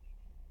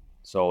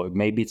 So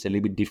maybe it's a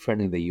little bit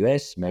different in the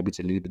US, maybe it's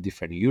a little bit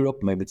different in Europe,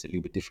 maybe it's a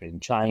little bit different in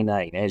China,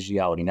 in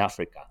Asia, or in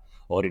Africa,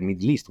 or in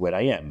Middle East, where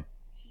I am,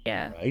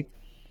 Yeah. right?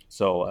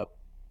 So,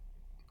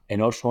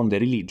 and also on the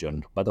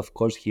religion. But of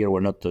course, here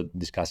we're not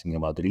discussing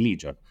about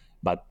religion.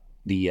 But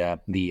the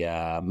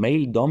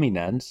male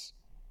dominance,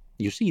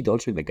 you see it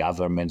also in the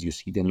governments. You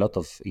see it in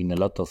a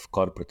lot of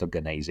corporate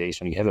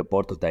organization. You have a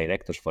board of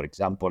directors, for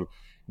example.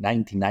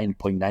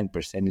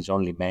 99.9% is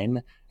only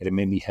men, and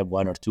maybe you have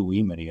one or two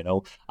women.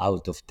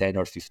 Out of 10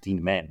 or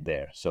 15 men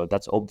there. So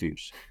that's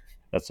obvious.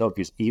 That's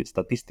obvious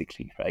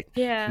statistically, right?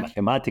 Yeah.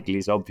 Mathematically,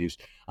 it's obvious.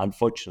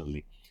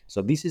 Unfortunately,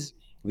 so this is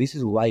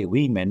why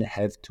women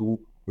have to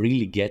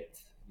really get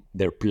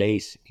their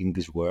place in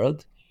this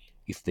world.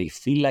 If they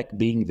feel like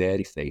being there,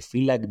 if they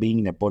feel like being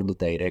in a board of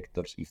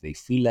directors, if they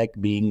feel like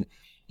being,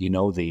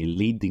 the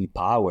leading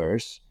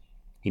powers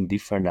in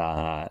different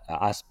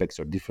aspects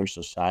or different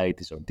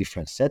societies or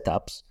different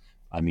setups,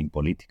 I mean,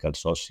 political,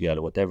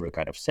 social, whatever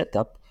kind of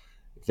setup,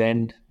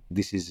 then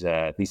this is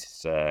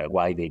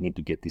why they need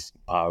to get this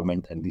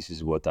empowerment, and this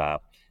is what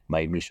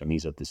my mission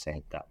is at the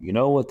same time. You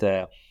know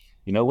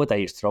what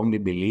I strongly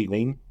believe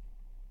in,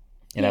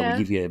 and I will Yeah.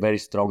 give you a very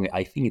strong.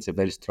 I think it's a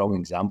very strong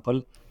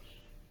example.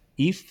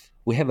 If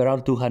we have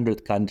around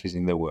 200 countries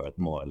in the world,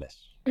 more or less,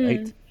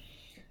 right?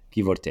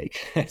 Give or take.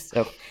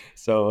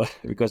 so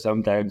because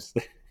sometimes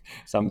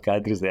some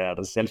countries they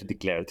are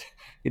self-declared,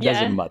 it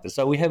doesn't Yeah. matter.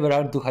 So we have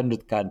around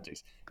 200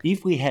 countries.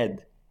 If we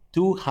had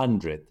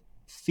 200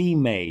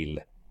 female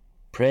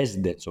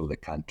presidents of the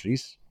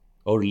countries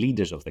or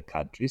leaders of the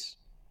countries,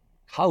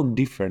 how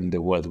different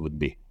the world would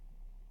be.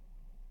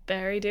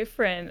 Very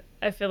different.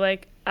 I feel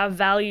like our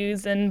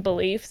values and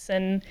beliefs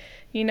and,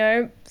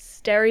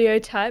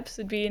 stereotypes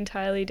would be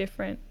entirely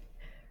different.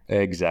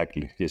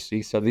 Exactly. You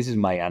see, so this is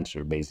my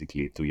answer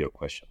basically to your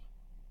question.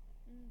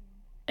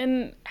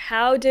 And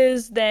how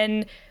does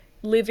then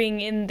living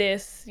in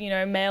this,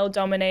 male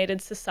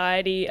dominated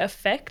society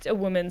affect a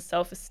woman's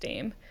self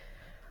esteem?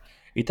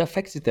 It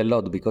affects it a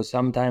lot because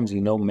sometimes,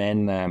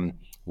 men,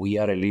 we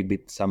are a little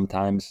bit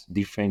sometimes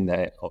different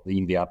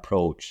in the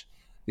approach.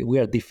 We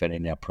are different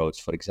in the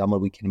approach. For example,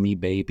 we can be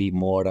maybe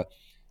more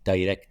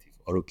directive,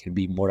 or we can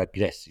be more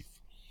aggressive.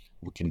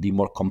 We can be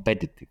more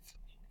competitive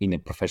in a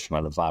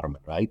professional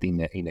environment, right?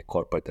 In a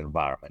corporate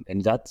environment.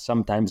 And that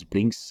sometimes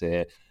brings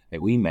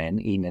women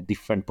in a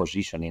different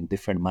position, in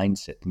different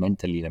mindset,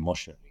 mentally and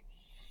emotionally,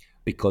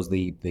 because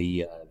they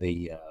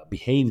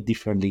behave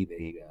differently.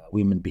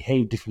 Women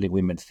behave differently.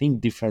 Women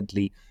think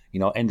differently,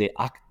 and they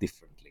act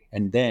differently.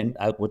 And then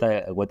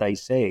what I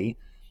say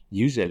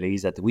usually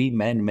is that we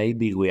men,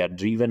 maybe we are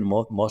driven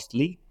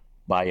mostly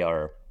by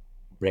our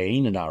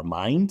brain and our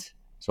mind.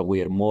 So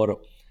we are more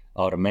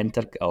our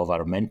mental,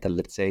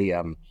 let's say,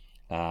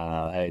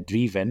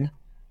 driven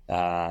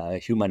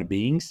human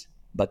beings.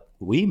 But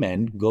women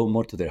go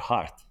more to their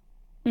heart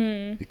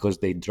because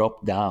they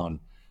drop down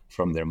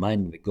from their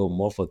mind. They go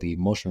more for the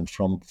emotion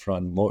from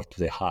more to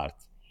the heart.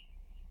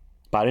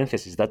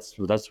 Parenthesis. That's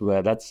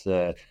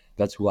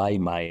why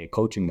my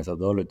coaching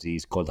methodology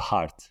is called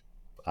Heart.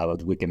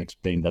 But we can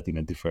explain that in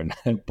a different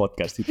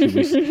podcast if you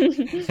wish.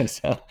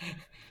 So,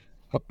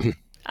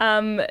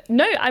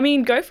 No, I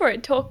mean, go for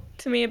it. Talk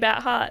to me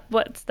about heart.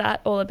 What's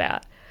that all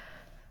about?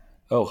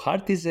 oh,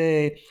 Heart is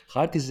a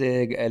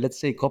let's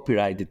say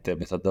copyrighted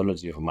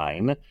methodology of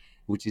mine,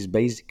 which is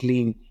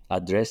basically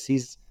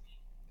addresses.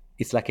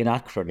 It's like an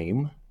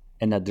acronym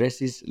and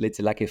addresses, let's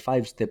say, like a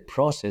 5-step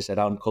process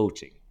around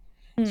coaching.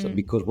 So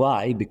because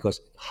why? Because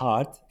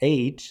heart,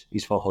 H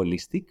is for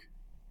holistic,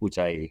 which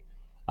I'm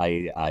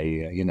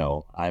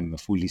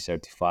fully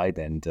certified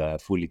and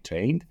fully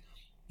trained.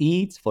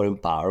 E is for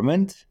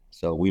empowerment,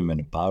 so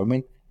women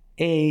empowerment.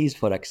 A is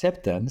for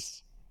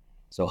acceptance,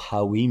 so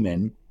how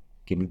women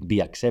can be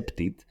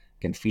accepted,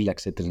 can feel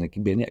accepted, and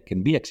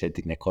can be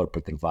accepted in a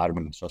corporate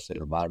environment, social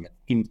environment,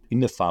 in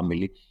the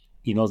family,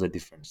 in all the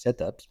different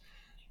setups.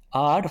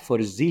 R for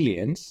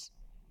resilience.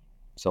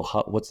 So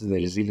what's the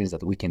resilience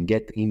that we can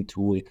get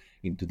into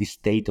this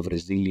state of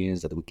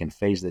resilience, that we can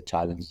face the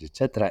challenges,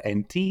 etc.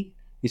 And T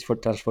is for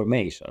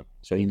transformation.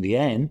 So in the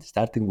end,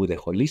 starting with a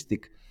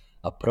holistic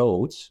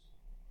approach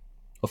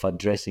of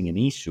addressing an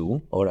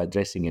issue or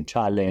addressing a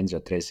challenge,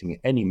 addressing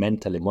any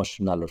mental,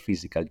 emotional, or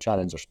physical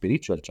challenge or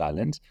spiritual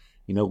challenge,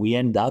 we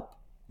end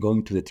up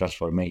going to the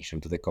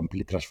transformation, to the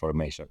complete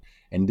transformation.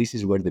 And this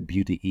is where the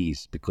beauty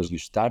is, because you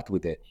start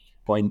with a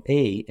point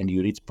A and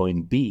you reach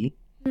point B,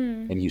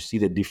 and you see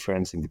the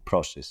difference in the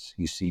process.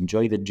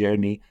 Enjoy the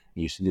journey,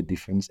 you see the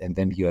difference, and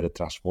then you are a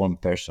transformed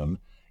person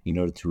in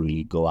order to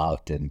really go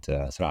out and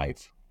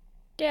thrive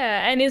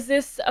Yeah, and is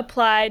this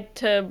applied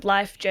to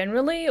life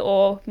generally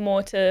or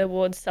more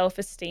towards self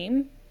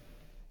esteem?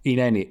 in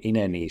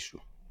any issue.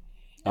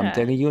 I'm Yeah.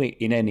 telling you,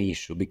 in any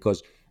issue,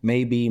 because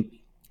maybe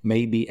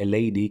a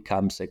lady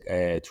comes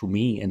to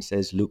me and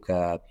says, "Look,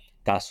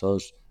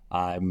 Tassos,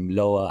 I'm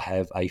low.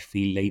 I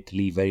feel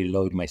lately very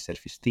low in my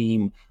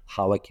self-esteem.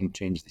 How I can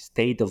change the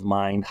state of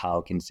mind? How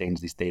I can change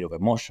the state of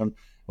emotion?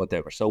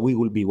 Whatever. So we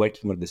will be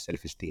working on the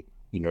self-esteem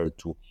in order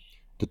to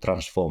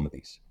transform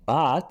this.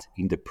 But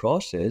in the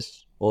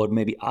process, or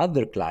maybe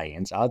other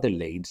clients, other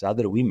ladies,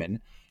 other women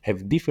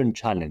have different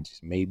challenges.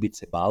 Maybe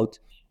it's about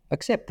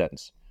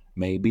acceptance.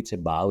 Maybe it's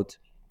about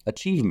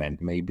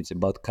achievement. Maybe it's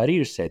about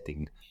career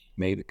setting.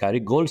 Maybe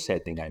career goal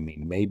setting. I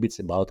mean, maybe it's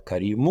about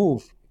career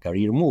move.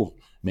 Career move.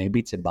 Maybe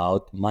it's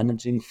about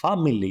managing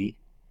family,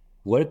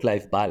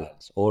 work-life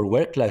balance, or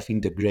work-life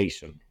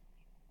integration,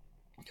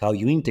 how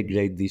you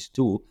integrate these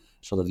two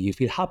so that you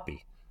feel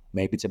happy.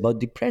 Maybe it's about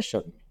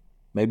depression.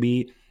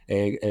 Maybe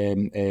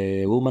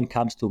a woman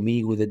comes to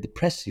me with a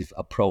depressive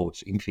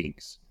approach in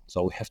things.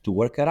 So we have to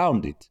work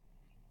around it,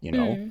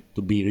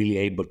 to be really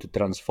able to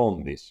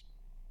transform this.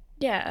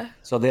 Yeah.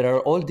 So there are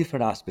all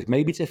different aspects.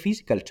 Maybe it's a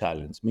physical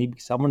challenge. Maybe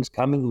someone's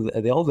coming with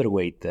the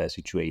overweight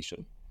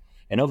situation,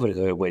 an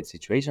overweight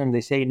situation.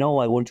 They say, "No,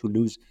 I want to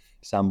lose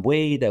some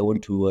weight. I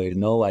want to,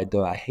 no, I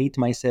don't. I hate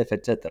myself,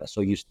 etc."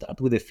 So you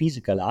start with the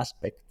physical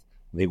aspect,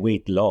 the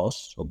weight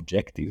loss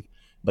objective,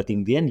 but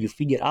in the end, you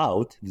figure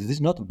out this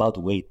is not about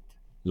weight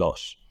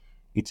loss.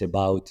 It's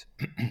about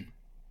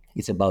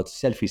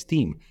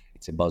self-esteem.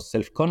 It's about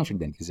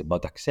self-confidence. It's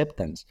about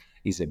acceptance.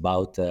 It's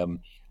about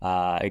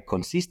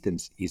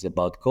consistency. It's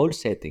about goal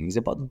setting. It's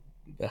about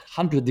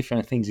 100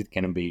 different things it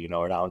can be,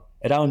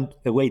 around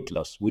the weight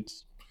loss, which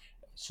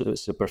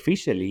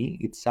superficially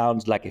it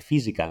sounds like a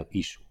physical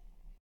issue.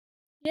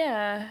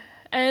 Yeah.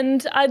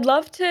 And I'd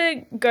love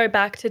to go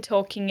back to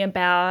talking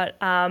about,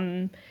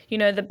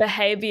 the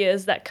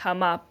behaviors that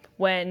come up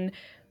when,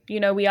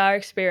 we are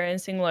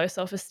experiencing low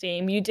self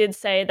esteem. You did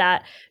say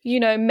that,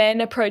 men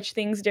approach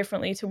things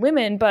differently to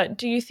women, but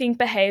do you think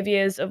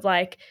behaviors of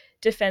like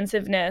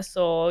defensiveness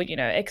or,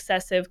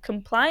 excessive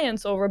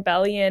compliance or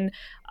rebellion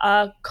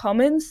are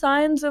common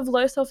signs of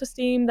low self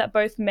esteem that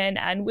both men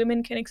and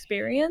women can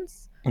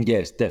experience?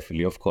 Yes,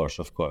 definitely. Of course.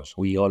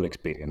 We all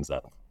experience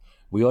that.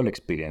 We all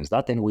experience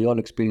that, and we all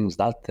experience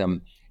that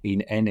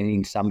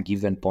in some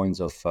given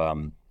points of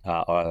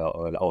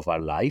our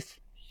life,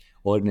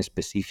 or in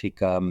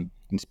specific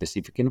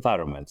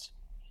environments.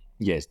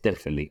 Yes,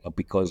 definitely.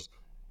 Because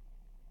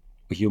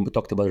you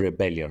talked about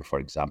rebellion, for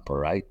example,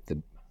 right?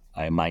 The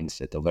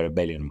mindset of a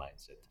rebellion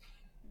mindset.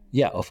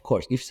 Yeah, of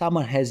course. If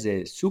someone has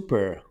a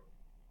super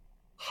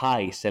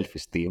high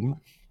self-esteem,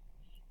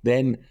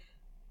 then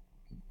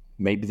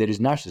maybe there is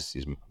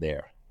narcissism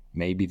there.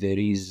 Maybe there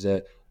is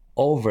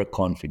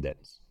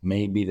overconfidence.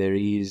 Maybe there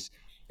is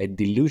a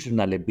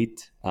delusional a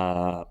bit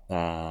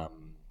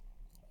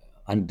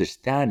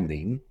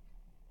understanding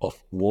of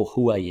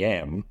who I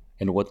am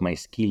and what my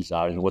skills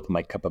are and what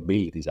my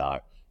capabilities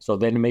are. So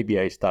then maybe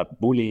I start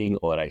bullying,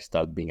 or I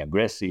start being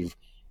aggressive,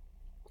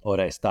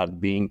 or I start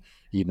being,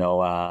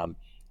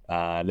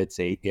 let's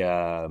say,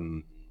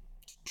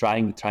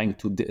 trying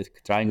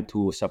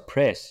to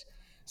suppress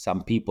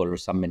some people or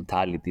some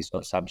mentalities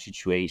or some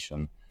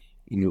situation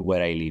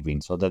where I live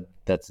in. So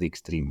that's the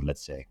extreme,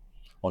 let's say.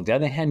 On the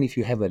other hand, if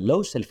you have a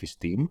low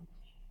self-esteem,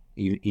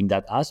 in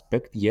that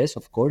aspect, yes,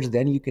 of course,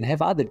 then you can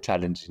have other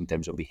challenges in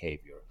terms of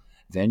behavior.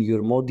 Then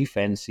you're more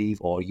defensive,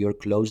 or you're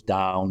closed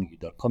down, you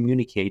don't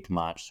communicate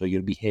much. So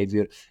your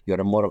behavior,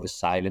 you're more of a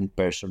silent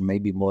person,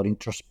 maybe more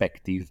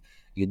introspective.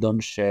 You don't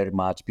share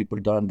much. People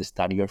don't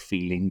understand your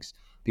feelings.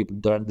 People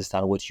don't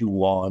understand what you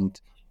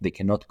want. They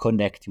cannot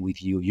connect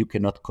with you. You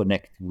cannot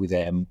connect with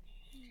them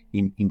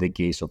in the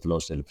case of low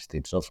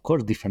self-esteem. So, of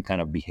course, different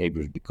kind of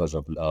behaviors because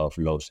of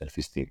low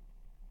self-esteem.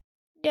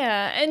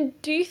 Yeah, and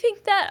do you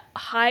think that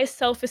high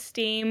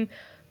self-esteem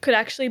could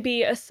actually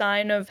be a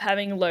sign of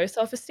having low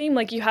self-esteem?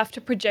 Like you have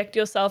to project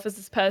yourself as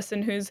this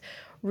person who's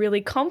really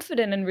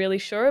confident and really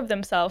sure of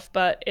themselves,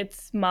 but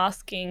it's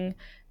masking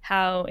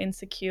how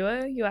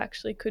insecure you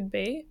actually could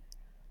be?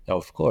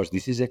 Of course,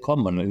 this is a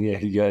common.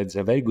 Yeah, it's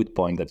a very good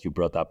point that you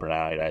brought up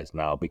right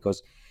now,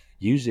 because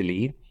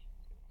usually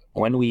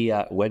when we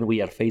are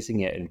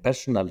facing a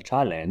personal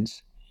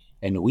challenge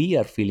and we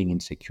are feeling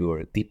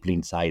insecure deeply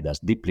inside us,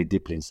 deeply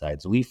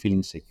inside, so we feel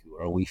insecure,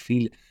 or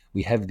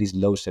we have this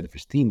low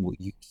self-esteem.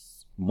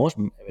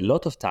 A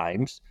lot of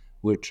times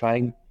we're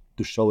trying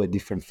to show a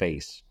different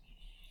face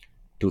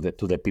to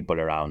the people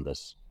around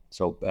us.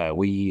 So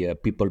we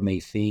people may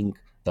think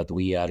that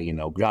we are,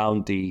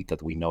 grounded,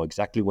 that we know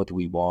exactly what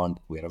we want,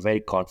 we are very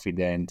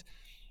confident,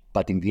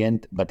 but in the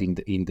end,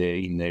 in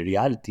the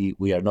reality,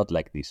 we are not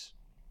like this.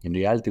 In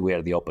reality, we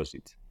are the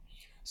opposite.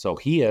 So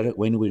here,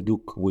 when we're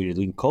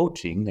doing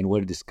coaching and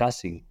we're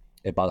discussing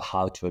about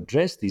how to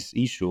address this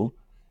issue,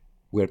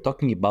 we're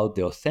talking about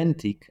the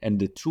authentic and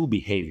the true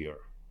behavior,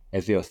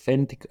 as the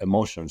authentic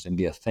emotions and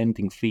the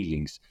authentic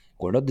feelings.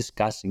 We're not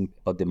discussing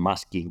about the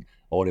masking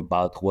or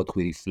about what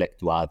we reflect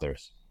to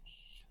others,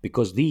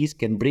 because these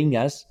can bring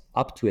us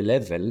up to a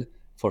level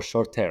for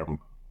short term.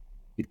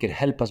 It can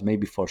help us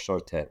maybe for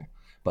short term,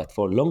 but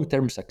for long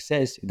term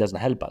success, it doesn't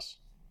help us,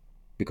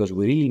 because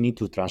we really need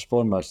to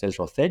transform ourselves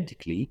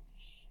authentically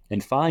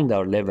and find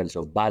our levels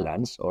of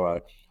balance,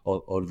 or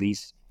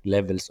these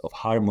levels of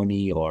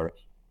harmony or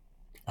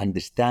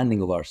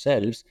understanding of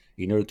ourselves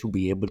in order to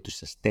be able to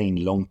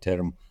sustain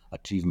long-term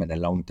achievement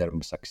and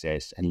long-term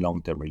success and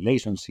long-term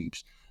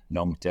relationships,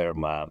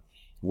 long-term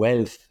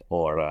wealth,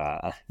 or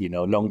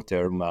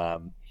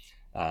long-term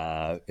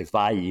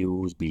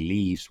values,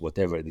 beliefs,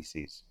 whatever this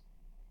is.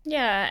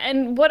 Yeah,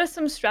 and what are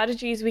some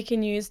strategies we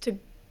can use to,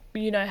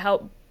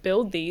 help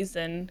build these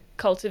and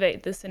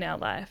cultivate this in our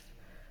life?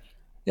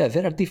 Yeah,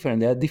 there are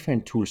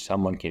different tools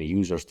someone can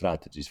use or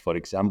strategies. For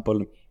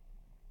example,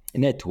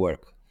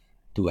 network,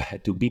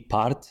 to be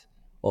part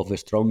of a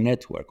strong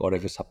network or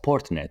of a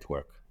support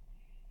network,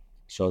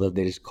 so that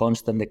there is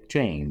constant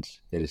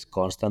exchange. There is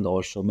constant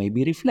also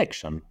maybe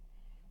reflection.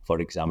 For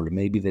example,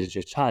 maybe there's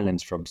a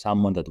challenge from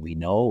someone that we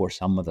know or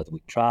someone that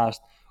we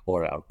trust,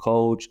 or our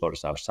coach or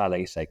our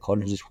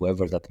psychologist,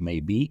 whoever that may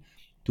be,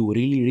 to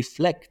really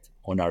reflect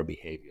on our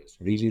behaviors,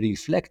 really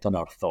reflect on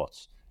our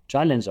thoughts,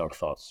 challenge our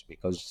thoughts,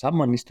 because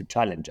someone needs to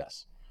challenge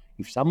us.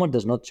 If someone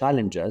does not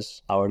challenge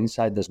us, our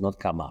insight does not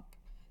come up.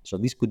 So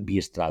this could be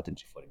a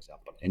strategy, for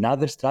example.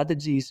 Another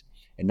strategy is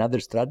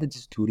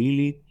to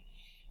really,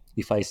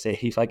 if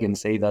I can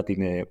say that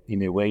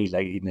in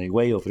a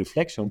way of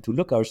reflection, to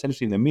look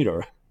ourselves in the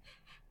mirror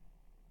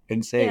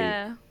and say,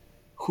 Yeah.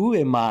 who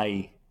am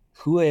I?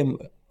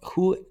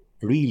 Who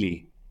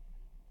really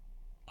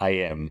I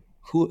am?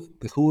 Who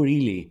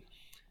really?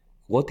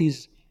 What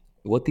is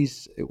what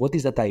is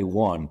that I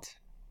want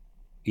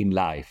in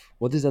life?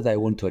 What is that I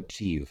want to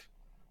achieve?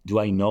 Do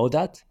I know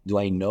that? Do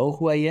I know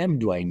who I am?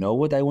 Do I know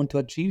what I want to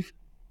achieve?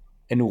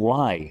 And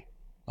why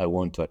I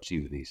want to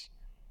achieve this?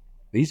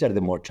 These are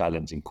the more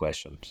challenging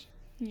questions,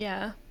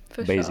 Yeah,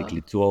 for sure.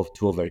 basically, to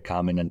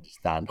overcome and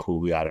understand who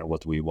we are and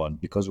what we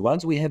want. Because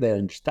once we have an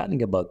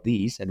understanding about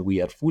these and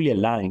we are fully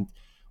aligned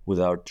with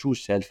our true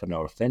self and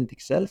our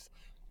authentic self,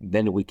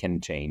 then we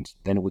can change,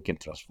 then we can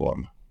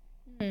transform.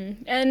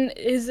 And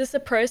is this a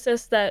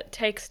process that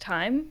takes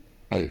time?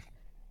 It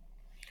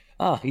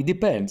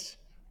depends.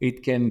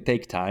 It can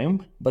take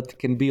time, but it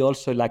can be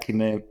also like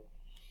in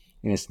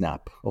a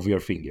snap of your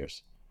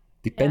fingers,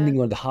 Yeah.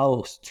 depending on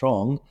how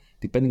strong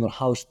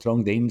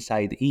the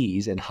inside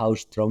is and how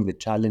strong the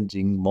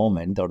challenging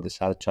moment or the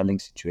challenging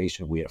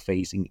situation we are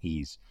facing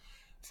is.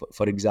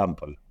 For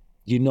example,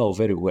 you know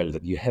very well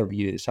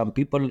that some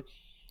people,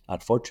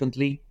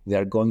 unfortunately, they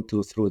are going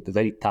through the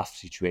very tough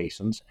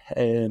situations,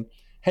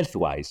 health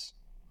wise,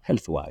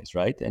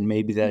 right? And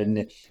maybe they're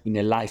in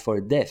a life or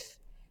death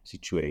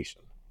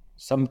situation.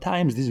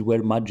 Sometimes this is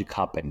where magic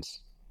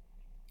happens,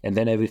 and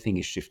then everything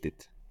is shifted,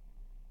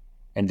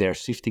 and they're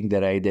shifting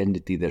their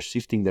identity, they're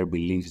shifting their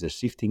beliefs, they're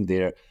shifting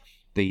the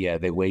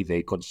way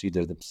they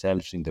consider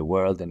themselves in the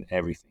world and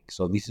everything.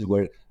 So this is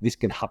where this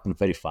can happen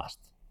very fast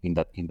in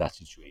that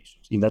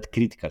situations, in that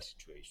critical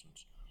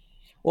situations.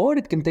 Or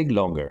it can take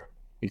longer.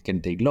 It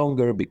can take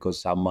longer because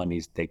someone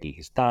is taking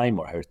his time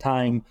or her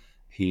time.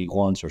 He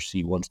wants or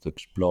she wants to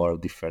explore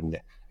different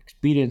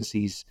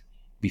experiences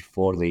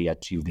before they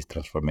achieve this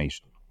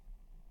transformation.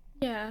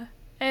 Yeah.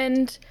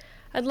 And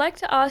I'd like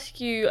to ask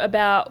you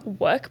about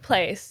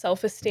workplace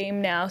self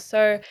esteem now.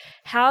 So,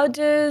 how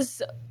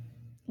does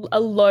a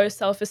low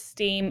self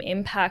esteem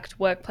impact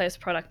workplace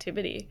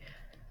productivity?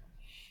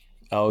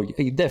 Oh,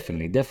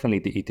 definitely,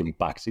 it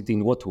impacts it.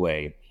 In what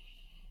way?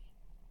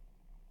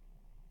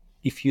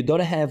 If you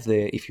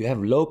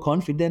have low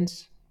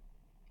confidence,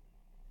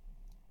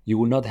 you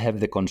will not have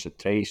the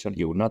concentration,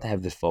 you will not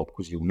have the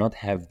focus, you will not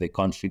have the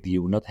confidence,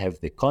 you will not have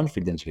the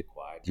confidence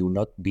required, you will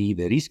not be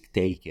the risk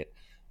taker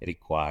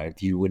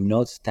required, you will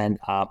not stand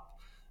up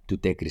to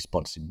take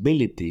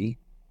responsibility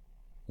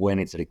when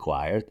it's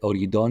required, or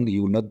you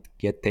will not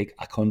take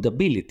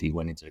accountability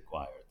when it's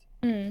required.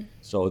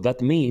 So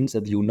that means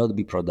that you will not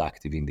be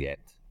productive in the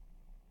end,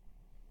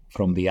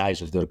 from the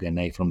eyes of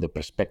the from the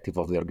perspective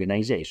of the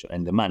organization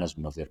and the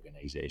management of the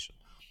organization.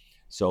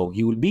 So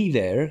you will be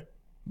there,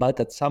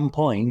 but at some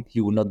point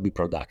you will not be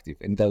productive,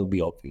 and that will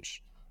be obvious.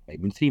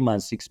 Maybe in 3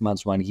 months, 6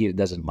 months, 1 year, it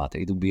doesn't matter.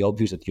 It will be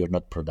obvious that you're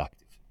not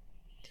productive.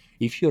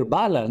 If you're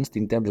balanced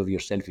in terms of your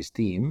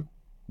self-esteem,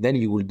 then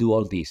you will do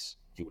all this.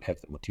 You will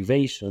have the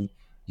motivation.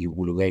 You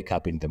will wake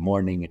up in the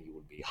morning and you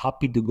will be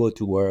happy to go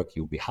to work.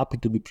 You'll be happy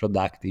to be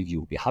productive. You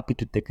will be happy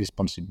to take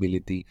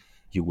responsibility.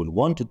 You will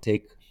want to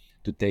take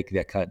the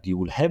account. You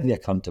will have the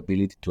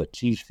accountability to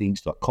achieve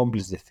things, to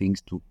accomplish the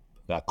things, to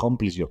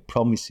accomplish your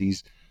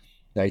promises,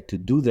 right? To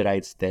do the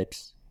right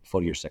steps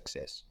for your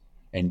success.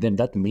 And then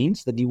that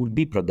means that you will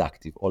be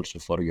productive also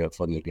for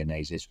the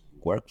organization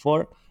you work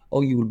for,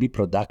 or you will be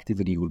productive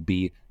and you will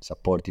be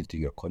supportive to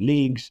your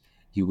colleagues.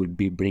 You will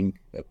bring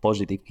a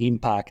positive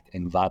impact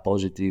and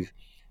positive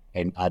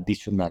and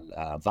additional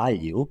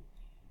value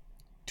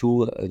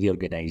to the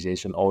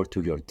organization or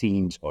to your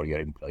teams or your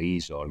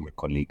employees or your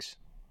colleagues.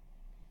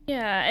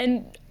 Yeah.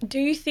 And do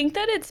you think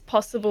that it's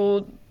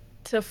possible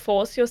to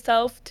force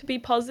yourself to be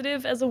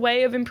positive as a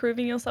way of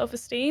improving your self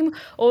esteem?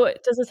 Or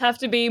does this have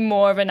to be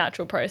more of a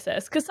natural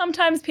process? Because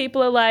sometimes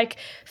people are like,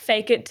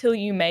 fake it till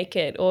you make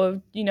it.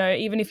 Or,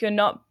 even if you're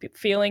not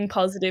feeling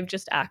positive,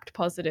 just act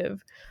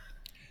positive.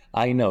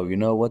 I know. You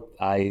know what?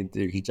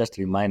 He just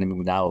reminded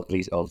me now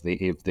of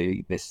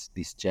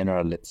this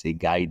general, let's say,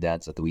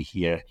 guidance that we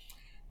hear.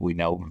 We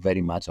know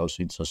very much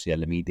also in social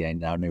media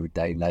and our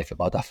everyday life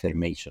about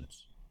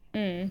affirmations.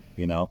 Mm,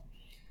 You know,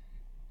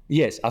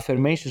 yes,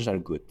 affirmations are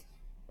good,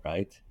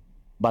 right?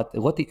 But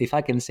what if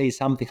I can say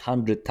something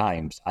 100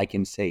 times? I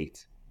can say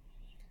it.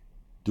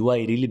 Do I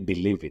really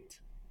believe it?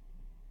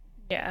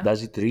 yeah,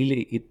 Does it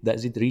really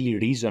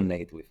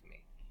resonate with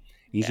me?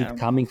 Is it yeah,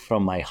 coming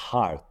from my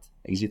heart?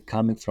 Is it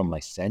coming from my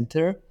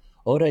center?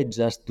 Or I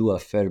just do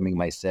affirming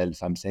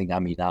myself. I'm saying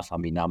I'm enough,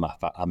 I'm enough,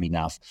 I'm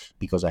enough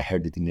because I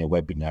heard it in a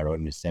webinar or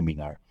in a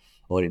seminar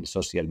or in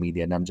social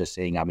media, and I'm just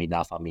saying I'm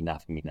enough, I'm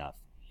enough, I'm enough.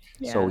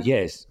 So yeah,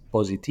 yes,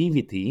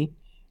 positivity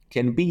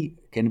can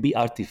be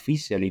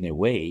artificial in a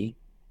way,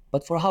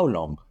 but for how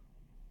long?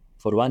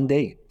 For one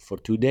day, for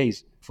 2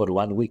 days, for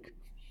 1 week.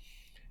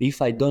 If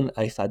I don't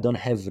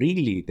have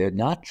really the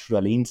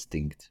natural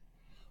instinct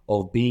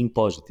of being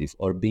positive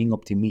or being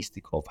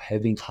optimistic, of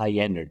having high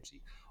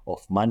energy,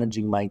 of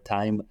managing my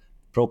time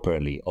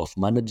properly, of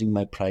managing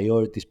my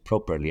priorities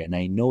properly, and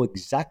I know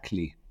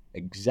exactly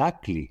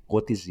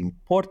what is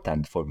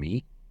important for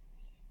me.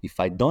 If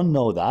I don't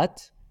know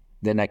that,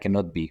 then I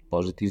cannot be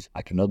positive,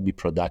 I cannot be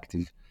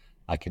productive,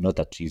 I cannot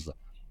achieve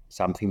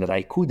something that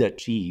I could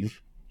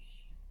achieve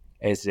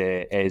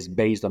as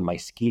based on my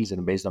skills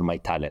and based on my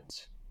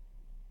talents.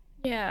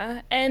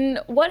 yeah. And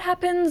what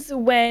happens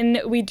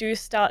when we do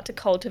start to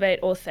cultivate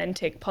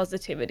authentic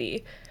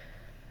positivity?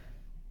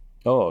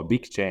 Oh,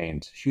 big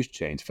change, huge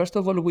change. First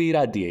of all, we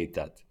irradiate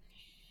that.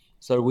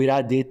 So we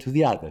radiate to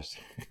the others.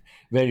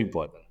 Very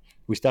important.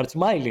 We start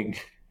smiling,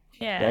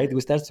 Yeah, right?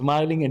 We start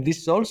smiling, and this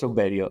is also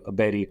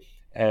very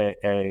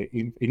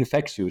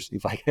infectious,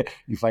 if I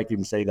if I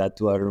can say that,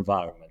 to our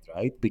environment,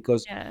 right?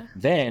 Because yeah,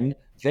 then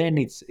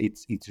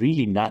it's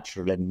really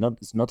natural and not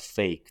it's not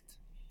faked.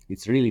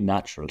 It's really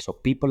natural. So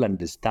people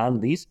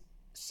understand this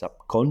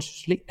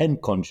subconsciously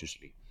and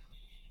consciously.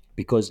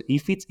 Because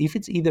if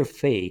it's either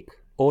fake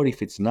or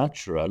if it's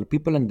natural,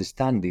 people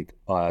understand it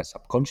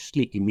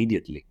subconsciously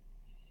immediately.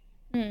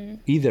 mm,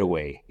 Either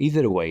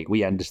way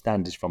we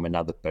understand this from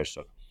another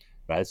person,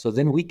 right? So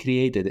then we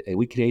create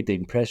the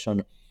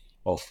impression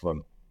of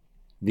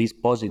this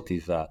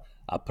positive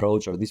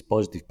approach or this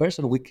positive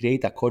person. We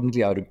create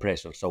accordingly our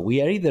impression. So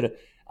we are either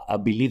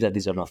believe that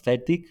is an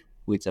authentic,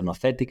 which an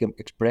authentic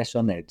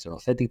expression, and it's an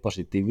authentic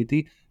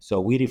positivity,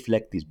 so we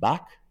reflect this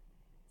back,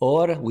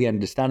 or we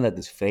understand that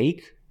it's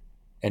fake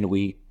and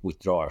we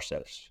withdraw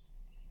ourselves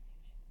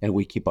and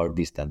we keep our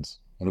distance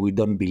and we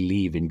don't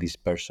believe in this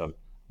person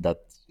that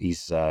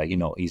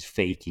is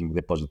faking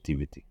the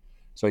positivity.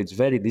 So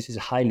this is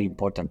highly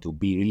important to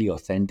be really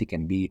authentic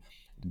and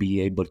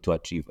be able to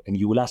achieve. And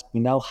you will ask me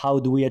now, how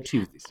do we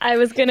achieve this? I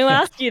was going to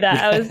ask you that.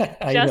 I was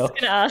I just know.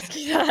 going to ask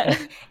you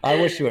that. I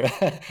was sure.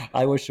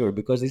 I was sure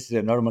because this is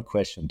a normal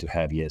question to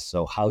have. Yes.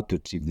 So how to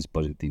achieve this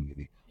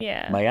positivity?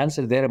 Yeah. My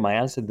answer there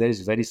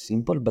is very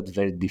simple but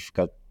very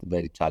difficult,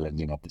 very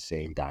challenging at the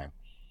same time.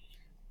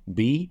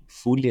 Be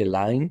fully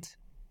aligned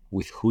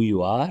with who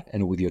you are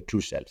and with your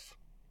true self.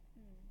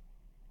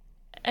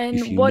 If And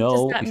you what does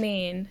know, that if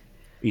mean?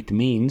 it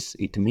means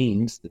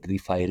that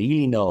if I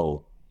really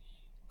know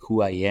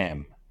who I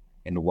am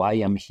and why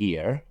I'm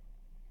here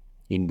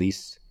in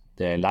this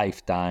the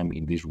lifetime,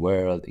 in this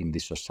world, in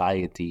this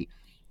society,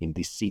 in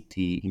this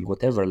city, in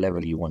whatever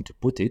level you want to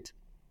put,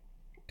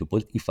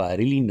 if I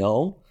really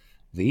know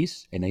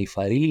this and if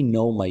I really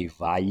know my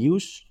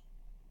values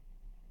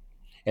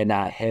and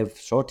I have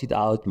sorted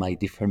out my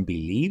different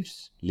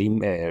beliefs,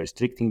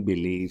 restricting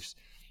beliefs,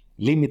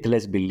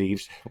 limitless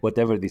beliefs,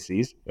 whatever this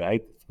is,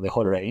 right? The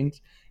whole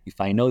range. If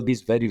I know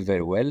this very,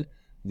 very well,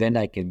 then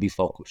I can be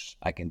focused.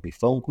 I can be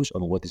focused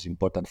on what is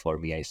important for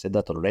me. I said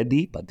that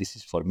already, but this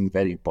is for me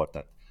very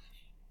important.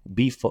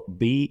 Be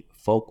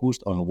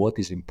focused on what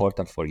is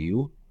important for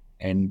you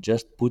and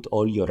just put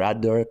all your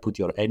radar, put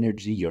your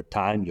energy, your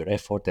time, your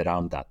effort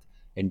around that.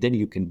 And then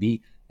you can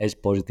be as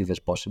positive as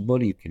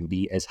possible, you can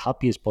be as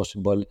happy as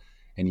possible,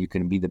 and you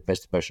can be the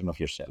best version of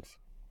yourself.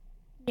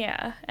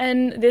 Yeah.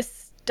 And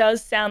this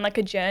does sound like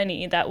a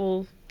journey that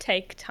will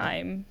take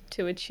time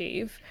to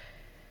achieve.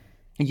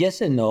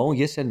 Yes and no,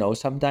 yes and no.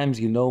 Sometimes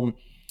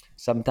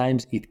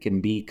it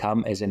can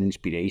become as an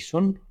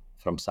inspiration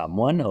from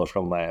someone or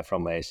from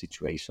a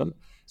situation.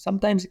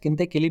 Sometimes it can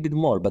take a little bit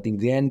more, but in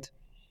the end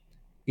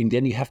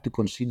you have to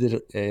consider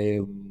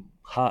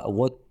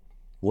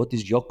what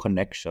is your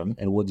connection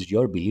and what is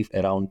your belief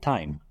around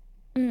time.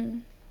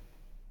 Mm.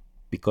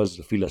 Because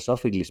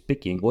philosophically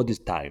speaking, what is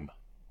time?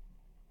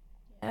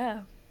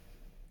 Yeah.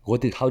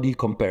 How do you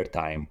compare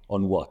time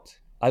on what?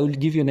 I will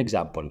give you an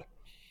example.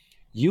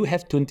 You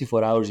have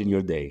 24 hours in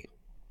your day.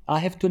 I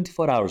have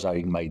 24 hours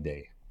in my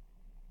day,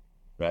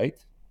 right?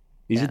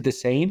 Is Yeah. it the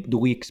same? Do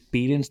we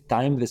experience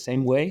time the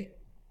same way?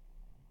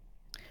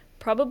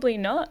 Probably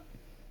not.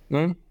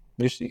 Hmm?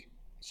 You see?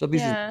 So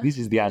this is Yeah. this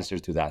is the answer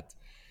to that.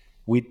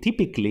 We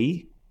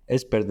typically,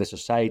 as per the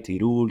society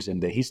rules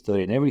and the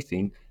history and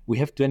everything, we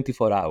have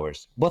 24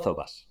 hours, both of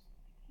us.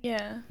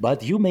 Yeah.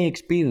 But you may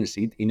experience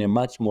it in a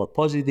much more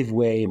positive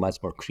way, much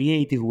more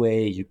creative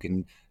way. You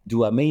can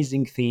do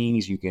amazing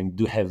things. You can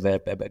do have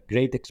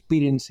great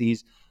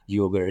experiences.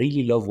 You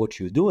really love what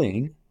you're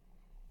doing.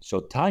 So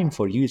time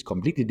for you is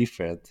completely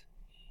different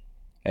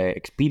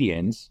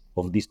experience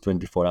of this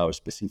 24 hours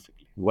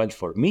specifically. Well,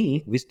 for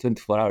me, this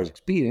 24 hours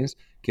experience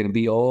can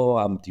be, oh,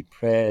 I'm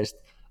depressed.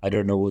 I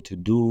don't know what to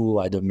do.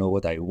 I don't know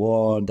what I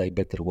want. I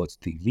better watch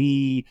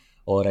TV,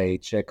 or I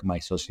check my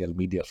social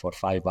media for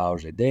 5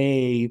 hours a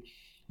day,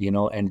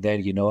 and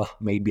then,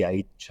 maybe I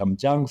eat some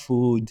junk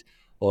food,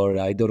 or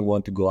I don't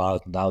want to go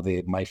out now.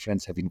 My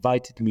friends have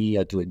invited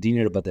me to a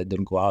dinner, but I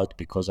don't go out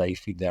because I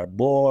feel they're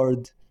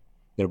bored.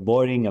 They're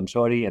boring, I'm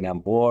sorry, and I'm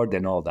bored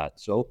and all that.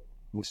 So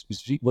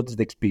what is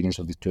the experience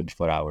of these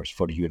 24 hours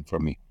for you and for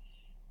me?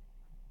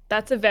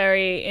 That's a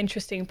very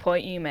interesting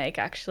point you make,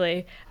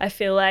 actually. I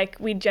feel like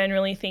we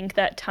generally think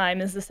that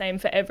time is the same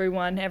for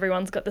everyone.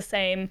 Everyone's got the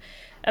same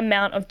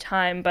amount of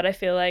time, but I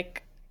feel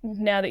like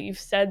now that you've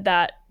said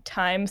that,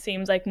 time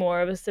seems like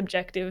more of a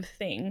subjective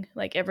thing.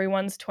 Like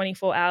everyone's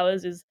 24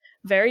 hours is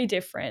very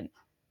different.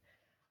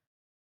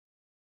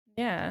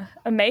 Yeah,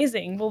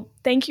 amazing. Well,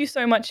 thank you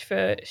so much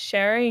for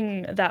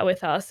sharing that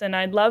with us. And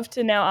I'd love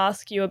to now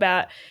ask you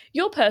about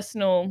your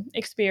personal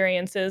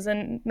experiences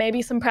and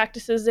maybe some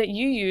practices that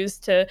you use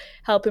to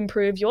help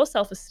improve your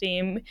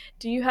self-esteem.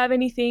 Do you have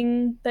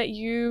anything that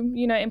you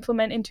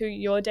implement into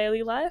your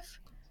daily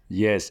life?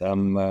 Yes,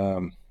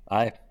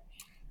 I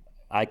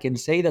I can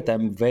say that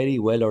I'm very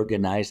well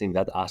organized in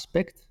that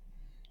aspect.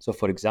 So,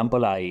 for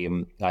example,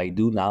 I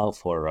do now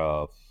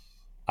for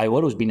I've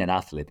always been an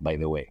athlete, by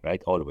the way,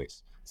 right?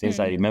 Always since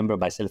I Mm, remember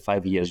myself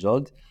 5 years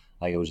old.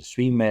 I was a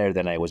swimmer,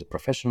 then I was a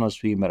professional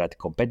swimmer at a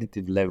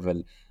competitive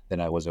level,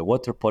 then I was a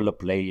water polo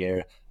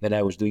player, then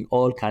I was doing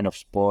all kind of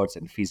sports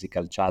and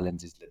physical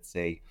challenges. Let's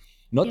say,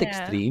 not yeah.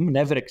 extreme,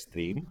 never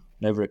extreme,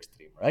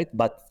 right?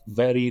 But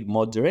very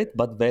moderate,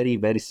 but very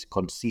very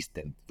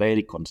consistent,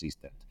 very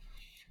consistent.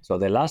 So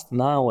the last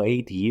now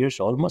 8 years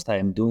almost,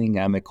 I'm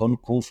a kung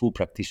fu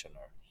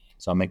practitioner.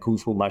 So I'm a kung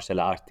fu martial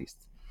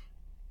artist.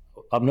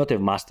 I'm not a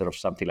master of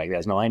something like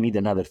that. No, I need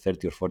another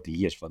 30 or 40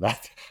 years for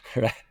that,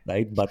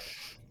 right? But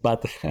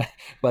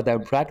but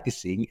I'm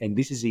practicing, and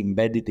this is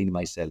embedded in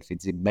myself.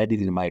 It's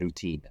embedded in my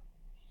routine.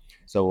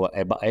 So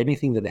about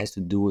anything that has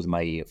to do with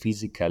my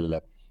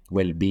physical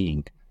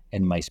well-being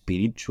and my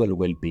spiritual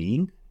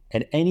well-being,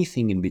 and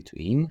anything in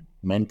between,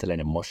 mental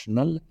and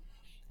emotional,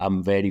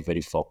 I'm very,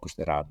 very focused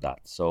around that.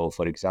 So,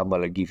 for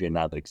example, I'll give you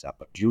another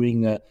example.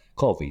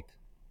 COVID,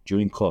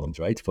 during COVID,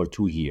 right, for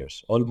 2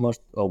 years,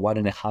 almost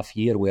 1.5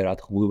 year, we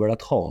were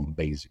at home,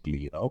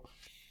 basically,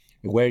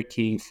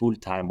 working full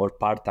time or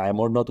part time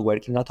or not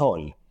working at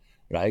all,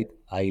 right?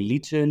 I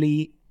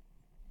literally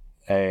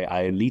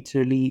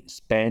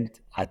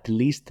spent at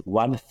least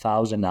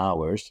 1,000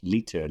 hours,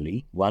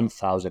 literally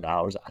 1,000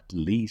 hours at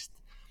least,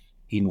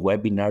 in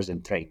webinars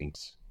and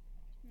trainings,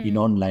 in Mm,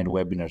 online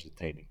webinars and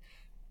training.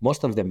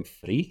 Most of them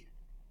free,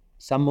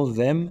 some of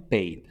them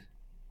paid,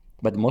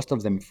 but most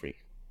of them free.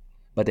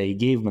 But I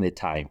gave me the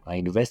time. I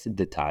invested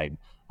the time.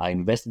 I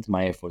invested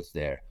my efforts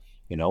there,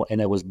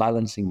 and I was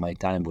balancing my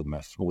time with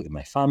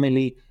my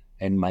family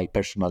and my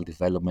personal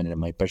development and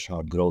my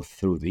personal growth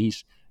through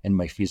this and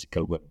my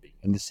physical well-being.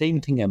 And the same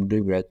thing I'm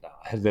doing right now.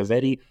 I have a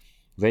very,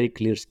 very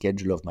clear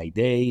schedule of my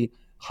day,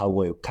 how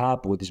I wake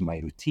up, what is my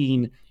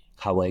routine,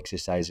 how I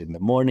exercise in the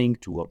morning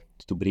to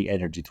bring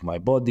energy to my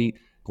body,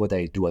 what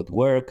I do at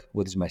work,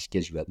 what is my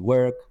schedule at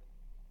work,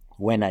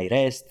 when I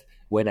rest,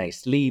 when I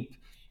sleep,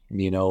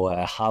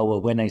 how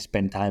when I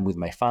spend time with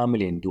my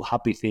family and do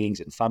happy things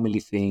and family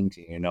things,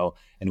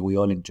 and we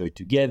all enjoy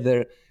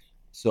together.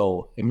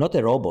 So I'm not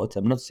a robot.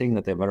 I'm not saying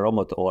that I'm a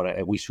robot or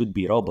we should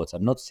be robots.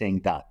 I'm not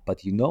saying that.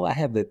 But I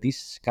have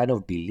this kind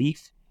of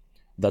belief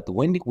that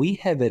when we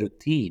have a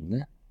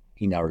routine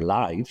in our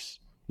lives,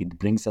 it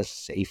brings us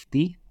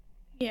safety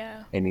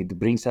yeah. and it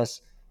brings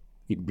us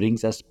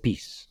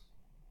peace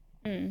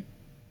Mm,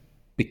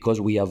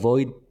 because we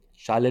avoid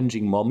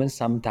challenging moments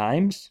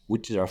sometimes,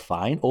 which are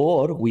fine,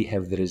 or we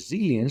have the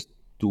resilience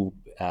to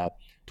uh,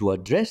 to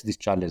address these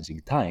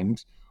challenging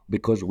times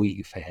because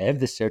we have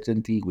the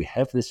certainty, we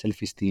have the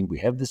self-esteem, we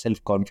have the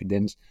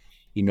self-confidence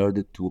in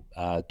order to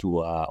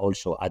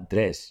also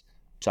address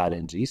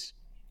challenges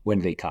when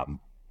they come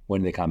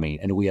in,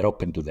 and we are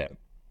open to them.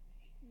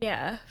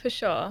 yeah, for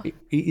sure.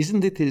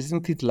 Isn't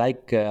it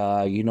like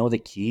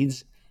the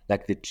kids,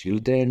 like the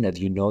children, that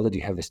that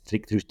you have a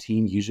strict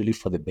routine usually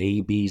for the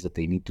babies, that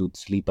they need to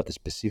sleep at a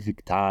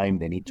specific time,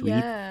 they need to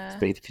eat Yeah.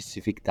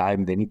 specific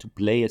time, they need to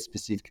play at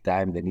specific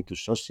time, they need to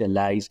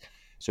socialize.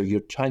 So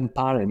you're trying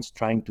parents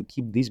trying to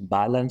keep this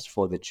balance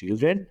for the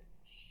children.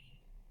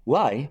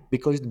 Why?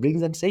 Because it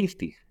brings them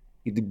safety,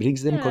 it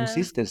brings them Yeah.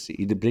 consistency,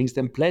 it brings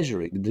them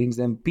pleasure, it brings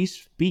them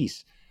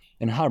peace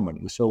and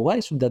harmony. So why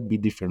should that be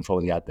different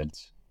for the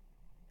adults?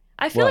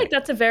 I feel like Why?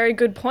 that's a very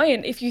good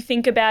point. If you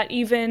think about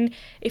even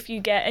if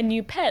you get a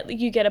new pet, like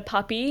you get a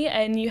puppy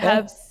and you Eh?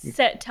 have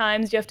set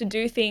times you have to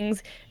do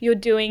things, you're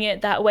doing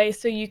it that way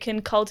so you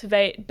can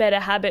cultivate better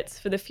habits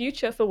for the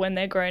future for when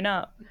they're grown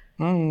up.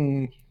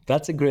 Hmm.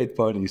 That's a great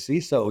point. You see,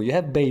 so you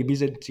have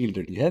babies and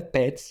children, you have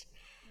pets.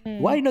 Mm.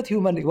 Why not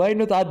human? Why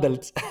not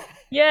adults?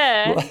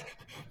 Yeah.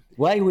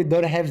 Why we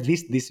don't have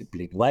this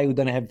discipline? Why we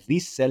don't have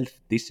this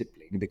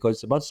self-discipline? Because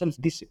it's about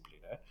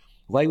self-discipline.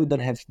 Why we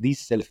don't have this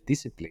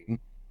self-discipline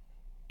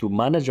to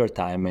manage our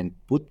time and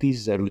put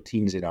these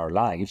routines in our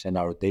lives and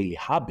our daily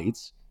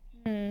habits,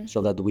 Mm. so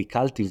that we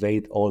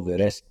cultivate all the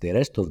rest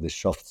of the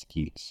soft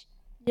skills,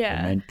 the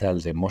Yeah. mental,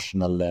 the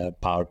emotional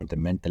empowerment,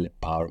 the mental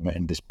empowerment,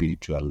 and the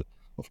spiritual,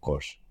 of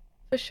course.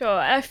 For sure.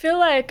 I feel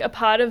like a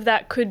part of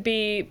that could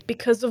be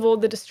because of all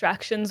the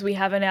distractions we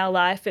have in our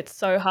life, it's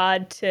so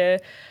hard to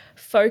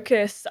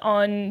focus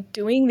on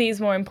doing these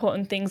more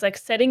important things like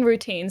setting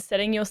routines,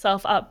 setting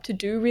yourself up to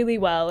do really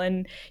well and,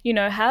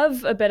 have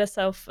a better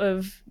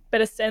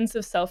sense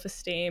of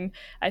self-esteem.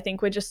 I think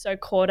we're just so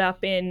caught up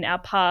in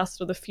our past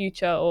or the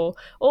future or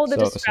all the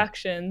So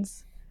distractions.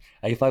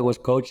 if I was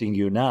coaching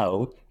you now,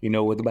 you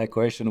know what my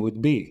question would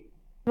be?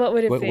 What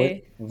would it What what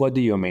be? what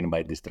do you mean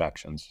by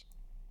distractions?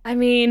 I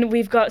mean,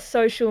 we've got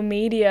social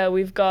media,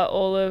 we've got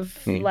all of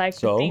like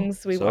the things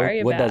we So worry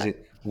about.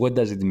 what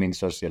does it mean,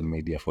 social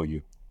media, for you?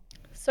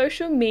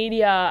 Social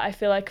media, I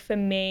feel like for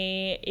me,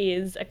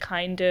 is a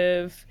kind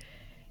of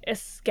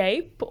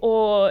escape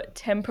or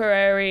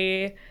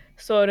temporary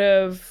sort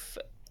of,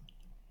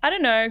 I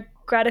don't know,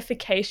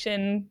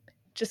 gratification,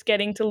 just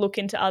getting to look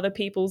into other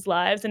people's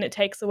lives and it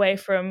takes away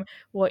from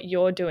what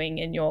you're doing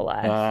in your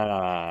life.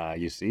 Ah,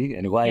 you see,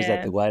 and why is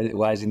that? Yeah.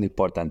 Why is it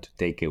important to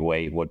take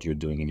away what you're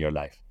doing in your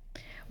life,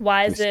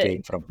 Why to is it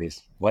escape from this?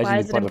 Why is why it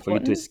is it important for you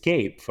to important?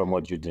 escape from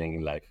what you're doing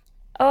in life?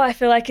 Oh, I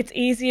feel like it's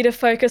easier to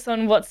focus on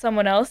what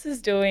someone else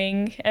is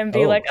doing and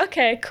be like, Oh,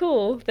 okay,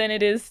 cool, than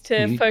it is to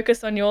mhm.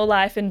 focus on your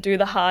life and do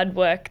the hard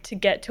work to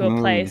get to a Mm,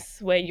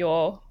 place where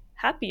you're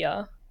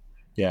happier.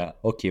 yeah,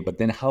 okay, but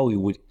then how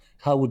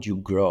would you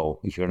grow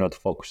if you're not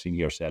focusing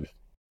yourself?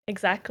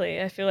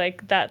 Exactly. I feel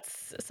like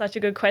that's such a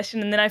good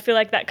question. And then I feel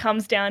like that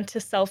comes down to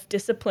self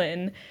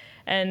discipline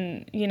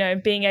and,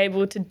 being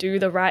able to do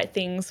the right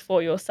things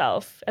for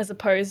yourself as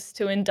opposed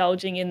to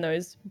indulging in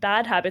those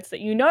bad habits that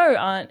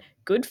aren't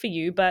good for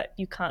you, but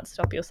you can't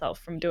stop yourself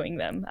from doing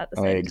them at the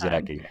same time.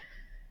 Exactly.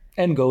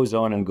 And goes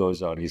on and goes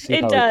on. You see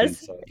It how it does. is.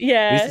 So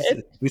Yeah.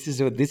 this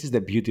is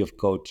the beauty of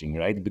coaching,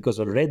 right? Because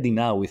already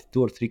now with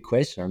two or three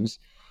questions,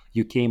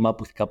 you came up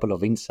with a couple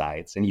of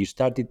insights, and you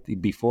started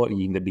before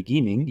in the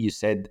beginning. You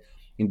said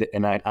in the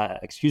and I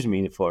excuse me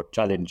for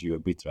challenge you a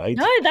bit, right?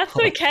 No, that's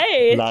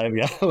okay. Live,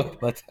 yeah,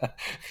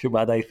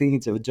 but I think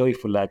it's a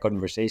joyful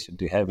conversation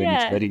to have, and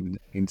it's Yeah. very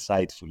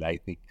insightful. I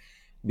think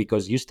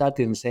because you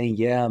started in saying,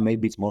 yeah,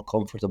 maybe it's more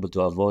comfortable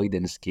to avoid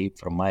and escape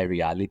from my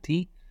reality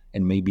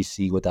and maybe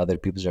see what other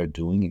people are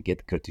doing and get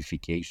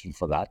gratification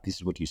for that. This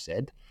is what you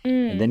said.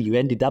 And then Mm. you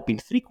ended up in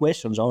three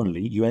questions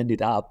only. You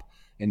ended up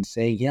and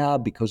saying, yeah,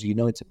 because,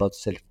 it's about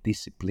self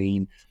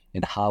discipline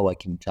and how I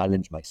can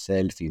challenge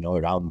myself,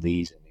 around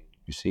these.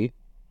 You see?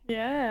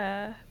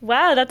 Yeah.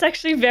 Wow, that's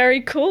actually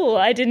very cool.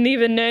 I didn't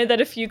even know that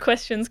a few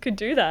questions could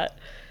do that.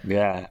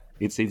 Yeah.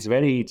 It's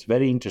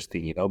very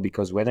interesting,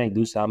 because when I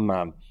do some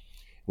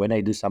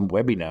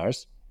webinars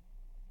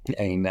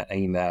in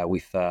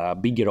with a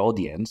bigger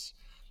audience,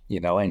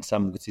 and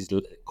some this is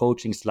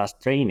coaching slash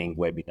training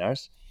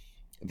webinars,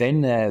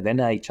 then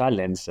I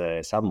challenge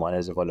someone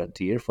as a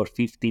volunteer for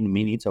 15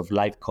 minutes of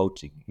live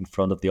coaching in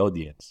front of the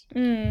audience,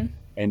 Mm.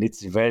 and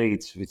it's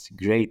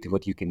great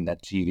what you can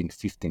achieve in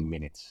 15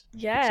 minutes.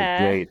 Yeah.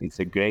 It's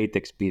a great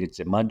experience,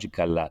 a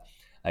magical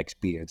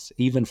experience,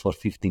 even for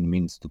 15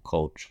 minutes to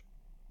coach.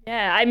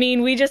 Yeah. I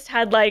mean, we just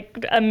had like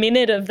a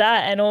minute of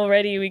that and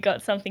already we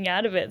got something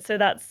out of it. So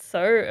that's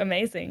so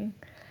amazing.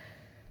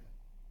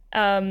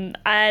 And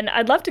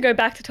I'd love to go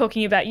back to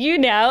talking about you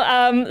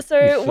now. So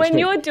when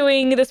you're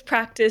doing this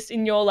practice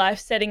in your life,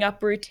 setting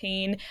up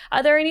routine,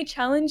 are there any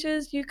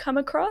challenges you come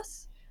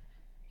across?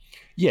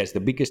 Yes,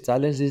 the biggest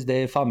challenge is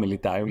the family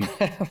time.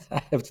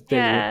 I have to tell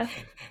you. Yeah.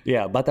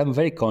 Yeah, but I'm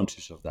very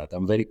conscious of that.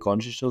 I'm very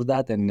conscious of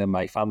that. And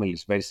my family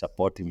is very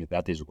supportive with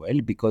that as well,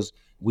 because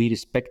we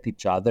respect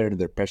each other and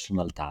their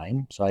personal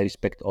time. So I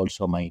respect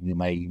also my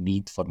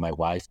need for my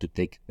wife to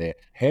take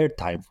her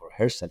time for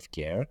her self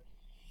care,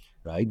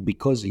 right?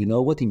 Because you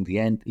know what, in the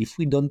end, if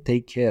we don't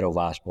take care of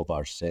us, of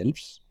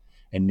ourselves,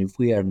 and if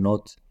we are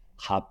not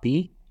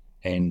happy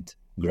and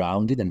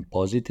grounded and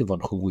positive on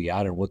who we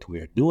are and what we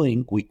are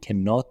doing, we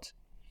cannot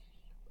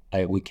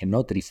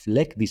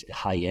reflect this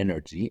high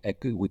energy.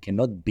 We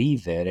cannot be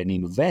there and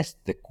invest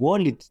the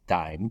quality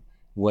time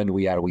when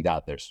we are with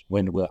others,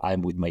 when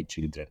I'm with my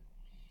children.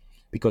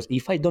 Because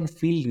if I don't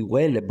feel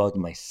well about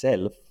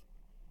myself,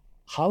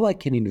 how I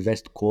can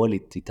invest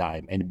quality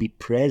time and be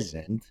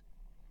present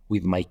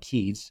with my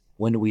kids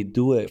when we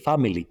do a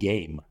family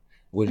game,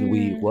 when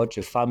we Mm. watch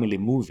a family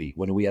movie,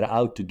 when we are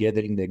out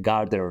together in the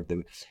garden or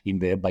in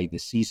the by the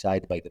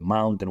seaside, by the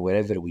mountain,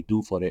 wherever we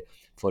do for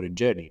a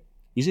journey.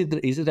 Is it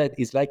that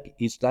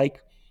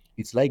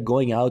it's like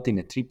going out in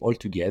a trip all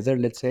together,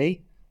 let's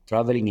say,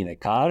 traveling in a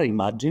car,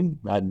 imagine,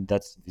 and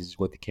this is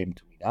what came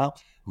to me now.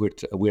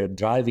 We're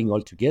driving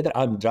all together.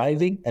 I'm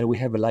driving, and we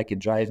have like a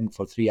driving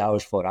for 3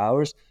 hours, 4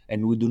 hours, and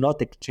we do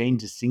not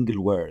exchange a single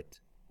word.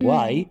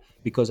 Why?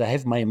 Because I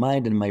have my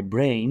mind and my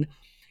brain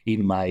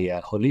in my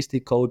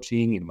holistic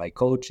coaching, in my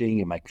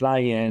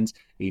clients,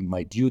 in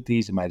my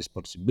duties, in my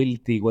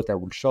responsibility, what I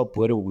will shop,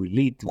 where we will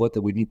eat,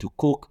 what we need to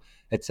cook,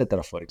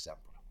 etc. For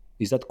example,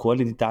 is that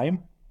quality time?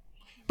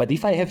 But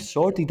if I have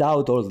sorted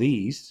out all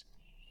these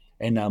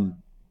and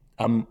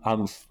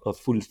I'm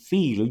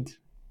fulfilled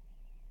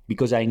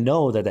because I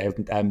know that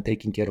I'm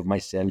taking care of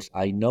myself,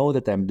 I know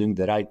that I'm doing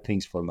the right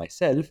things for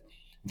myself,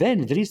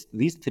 then there is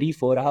these 3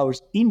 4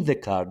 hours in the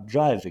car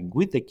driving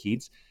with the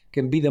kids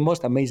can be the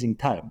most amazing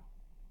time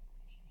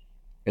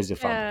as a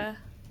family. Yeah.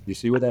 You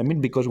see what I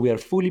mean? Because we are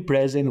fully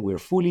present,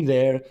 we're fully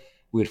there,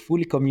 we're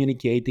fully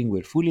communicating,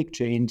 we're fully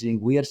exchanging,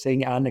 we are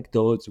saying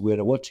anecdotes,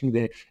 we're watching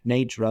the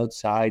nature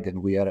outside, and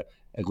we are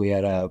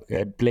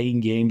playing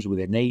games with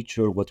the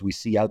nature, what we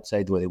see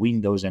outside with the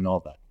windows and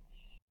all that.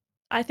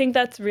 I think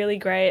that's really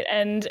great.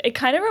 And it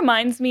kind of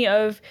reminds me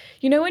of,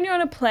 when you're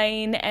on a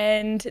plane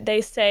and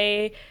they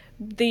say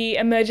the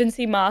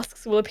emergency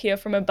masks will appear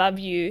from above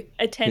you,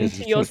 attend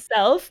to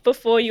yourself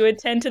before you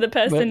attend to the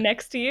person But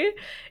next to you. It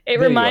there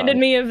you reminded are.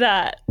 me of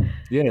that.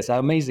 Yes,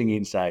 amazing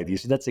insight. You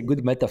see, that's a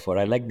good metaphor.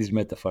 I like this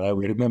metaphor. I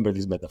will remember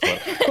this metaphor.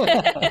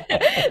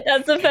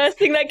 That's the first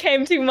thing that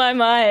came to my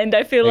mind.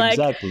 I feel like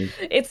Exactly.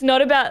 it's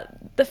not about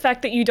the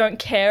fact that you don't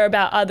care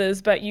about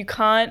others, but you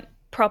can't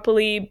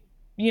properly,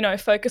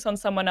 focus on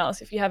someone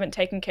else if you haven't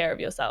taken care of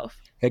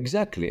yourself.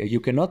 Exactly. You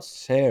cannot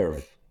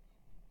serve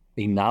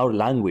in our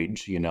language,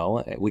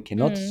 we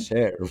cannot Mm.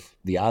 serve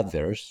the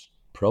others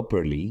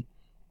properly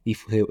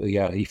if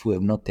we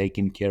have not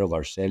taken care of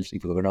ourselves,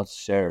 if we have not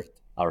served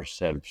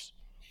ourselves.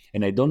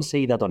 And I don't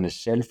say that on a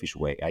selfish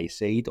way. I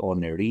say it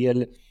on a real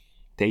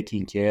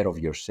taking care of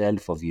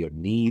yourself, of your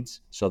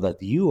needs, so that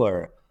you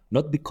are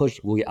not because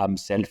I'm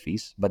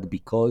selfish, but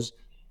because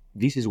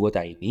this is what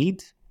I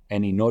need.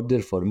 And in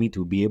order for me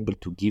to be able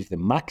to give the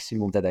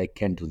maximum that I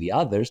can to the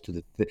others, to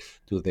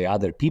the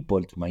other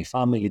people, to my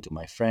family, to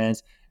my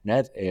friends,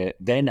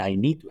 then I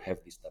need to have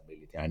this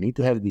stability. I need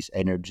to have this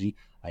energy.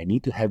 I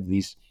need to have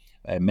this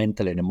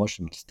mental and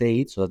emotional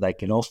state so that I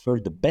can offer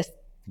the best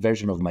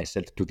version of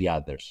myself to the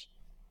others.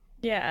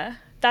 Yeah,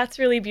 that's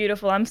really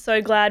beautiful. I'm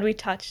so glad we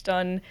touched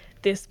on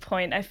this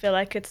point. I feel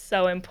like it's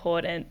so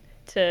important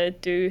to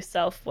do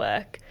self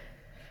work.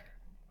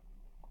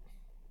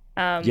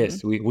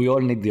 Yes, we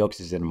all need the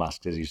oxygen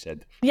mask, as you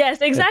said.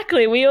 Yes,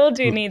 exactly. We all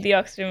do need the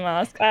oxygen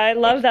mask. I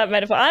love that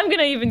metaphor. I'm going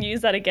to even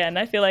use that again.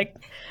 I feel like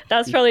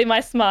that's probably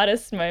my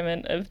smartest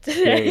moment of Yay,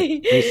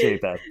 today.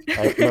 appreciate that.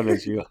 I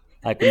acknowledge you.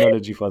 I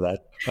acknowledge you for that.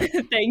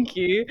 Thank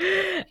you.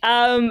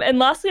 And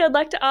lastly, I'd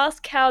like to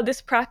ask how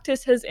this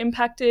practice has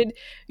impacted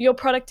your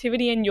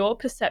productivity and your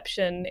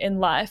perception in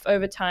life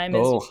over time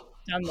as Oh,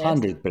 you've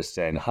done this.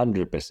 100%,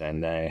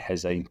 100%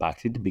 has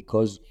impacted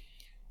because,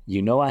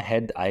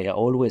 I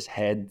always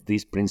had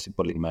this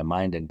principle in my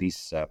mind and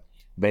this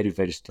very,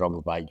 very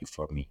strong value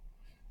for me.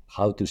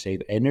 How to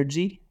save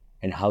energy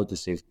and how to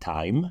save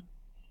time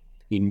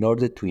in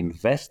order to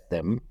invest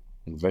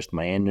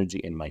my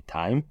energy and my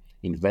time,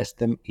 invest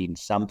them in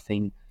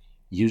something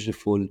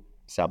useful,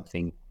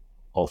 something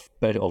of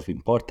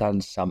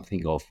importance,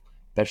 something of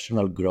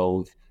personal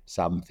growth,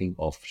 something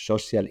of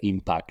social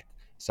impact,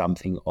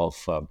 something of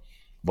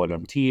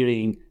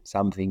volunteering,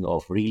 something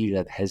of really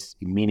that has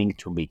meaning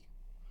to me,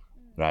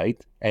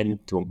 right? And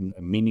to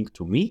meaning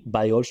to me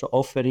by also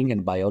offering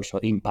and by also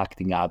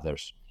impacting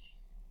others,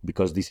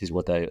 because this is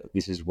what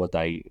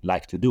I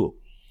like to do,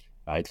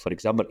 right? For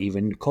example,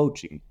 even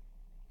coaching.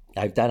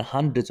 I've done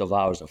hundreds of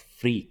hours of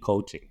free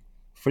coaching,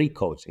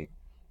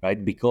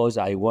 right? Because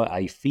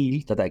I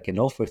feel that I can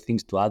offer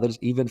things to others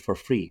even for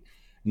free,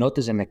 not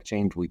as an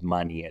exchange with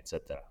money,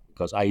 etc.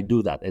 Because I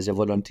do that as a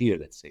volunteer,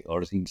 let's say,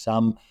 or in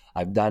some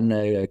I've done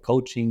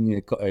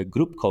coaching,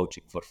 group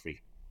coaching for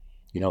free.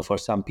 For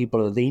some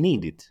people they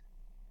need it.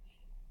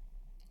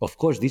 Of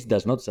course, this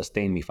does not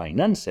sustain me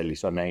financially,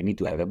 so I need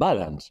to have a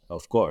balance.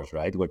 Of course,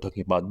 right? We're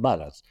talking about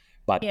balance,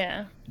 but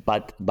Yeah.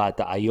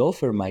 but I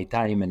offer my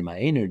time and my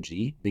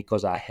energy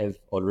because I have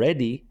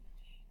already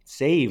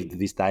saved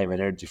this time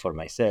and energy for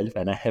myself,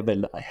 and I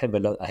feel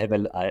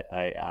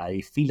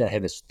I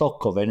have a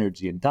stock of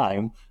energy and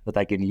time that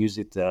I can use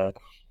it.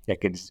 I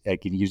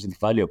can use it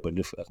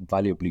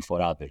valuably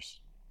for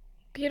others.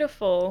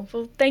 Beautiful.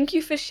 Well, thank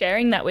you for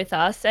sharing that with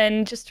us.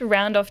 And just to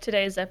round off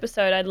today's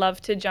episode, I'd love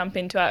to jump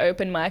into our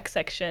open mic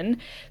section.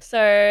 So,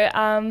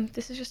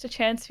 this is just a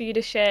chance for you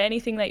to share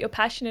anything that you're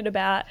passionate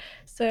about.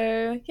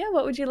 So, yeah,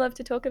 what would you love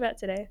to talk about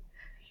today?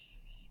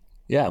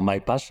 Yeah, my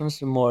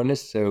passions more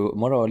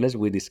or less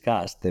we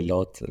discussed a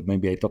lot.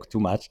 Maybe I talk too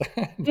much.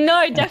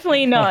 No,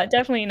 definitely not.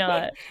 Definitely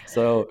not.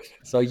 So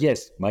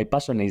yes, my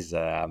passion is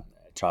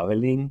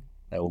traveling.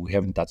 We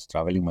haven't touched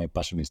traveling. My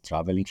passion is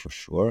traveling for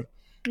sure.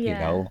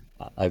 Yeah.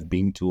 I've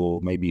been to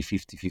maybe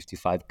 50,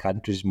 55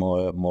 countries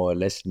more or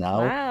less now.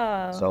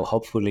 Wow. So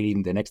hopefully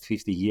in the next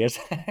 50 years,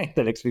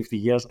 the next 50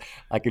 years,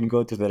 I can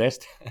go to the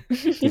rest,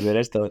 to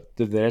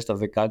the rest of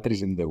the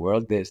countries in the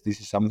world. This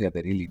is something that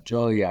I really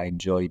enjoy. I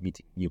enjoy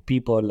meeting new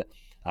people.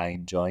 I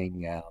enjoy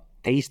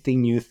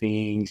tasting new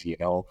things.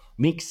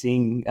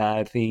 Mixing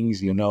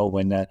things.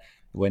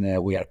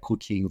 When we are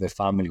cooking with the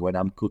family, when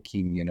I'm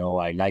cooking,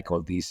 I like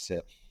all these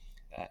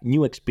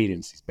new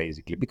experiences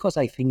basically, because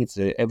I think it's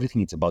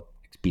everything. It's about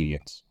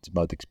experience. It's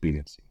about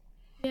experiencing.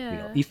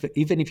 Yeah. If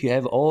even if you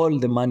have all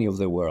the money of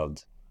the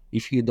world,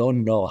 if you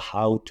don't know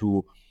how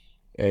to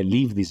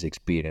live these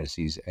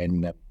experiences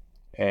and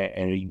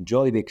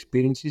enjoy the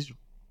experiences,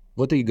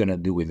 what are you gonna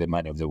do with the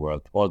money of the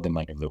world? All the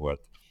money of the world,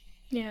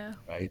 Yeah.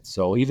 right?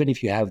 So even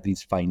if you have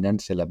this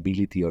financial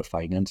ability or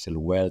financial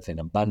wealth and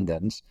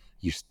abundance,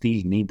 you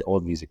still need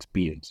all these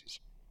experiences,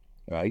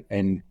 right?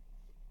 And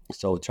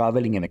so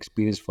traveling and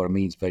experience for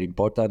me is very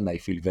important. I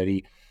feel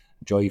very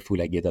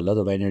joyful. I get a lot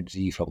of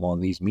energy from all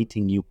these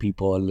meeting new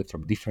people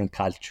from different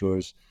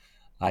cultures.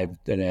 I've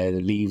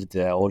lived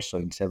also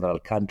in several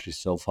countries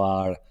so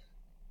far,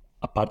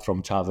 apart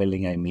from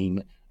traveling, I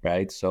mean,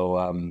 right? So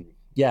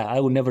yeah, I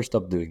will never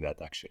stop doing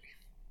that actually.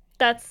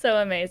 That's so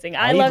amazing.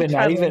 I I love even,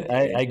 I traveling even,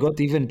 too. I got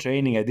even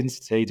training. I didn't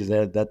say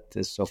that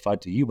so far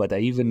to you, but I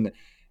even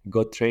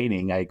got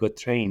training. I got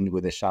trained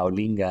with the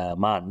Shaolin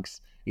monks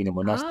in a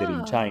monastery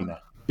in Oh, China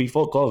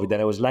before COVID,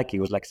 and I was lucky. It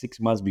was like 6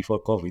 months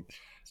before COVID,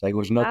 so I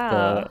was not.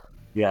 wow.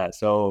 Yeah,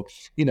 so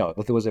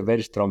that was a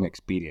very strong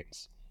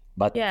experience.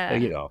 But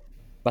Yeah.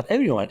 but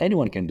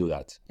anyone can do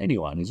that.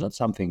 Anyone. It's not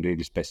something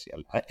really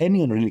special.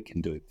 Anyone really can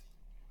do it.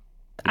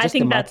 It's I just a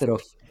think that's matter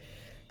of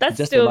that's it's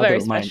just a still matter very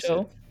of mindset.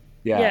 special.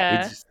 Yeah,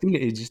 Yeah. it's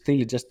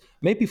still just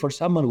maybe for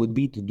someone would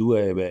be to do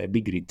a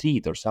big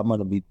retreat, or someone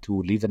would be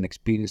to live an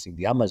experience in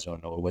the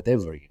Amazon or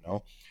whatever,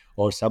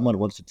 or someone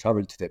wants to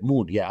travel to the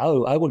moon. Yeah,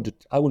 I want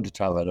to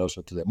travel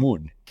also to the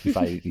moon if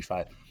I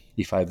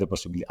have the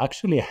possibility.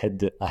 Actually, I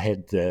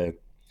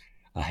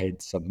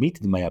had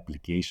submitted my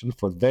application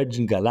for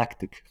Virgin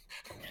Galactic.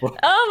 For,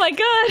 Oh my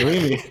God.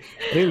 really,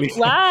 really, but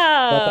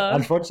Wow.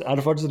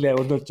 unfortunately, I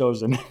was not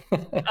chosen.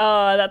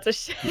 Oh, that's a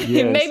shame.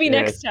 Yes, Maybe yes.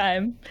 next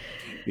time.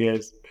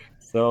 Yes.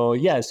 So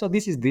yeah, so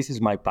this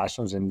is my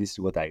passions and this is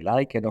what I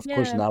like. And of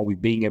course, Yeah. now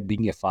with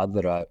being a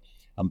father,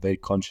 I'm very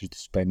conscious to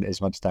spend as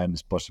much time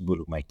as possible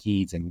with my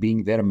kids and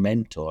being their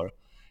mentor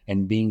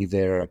and being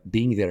their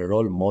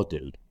role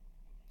model,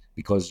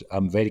 because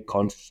I'm very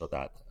conscious of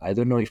that. I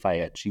don't know if I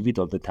achieve it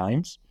all the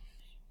times,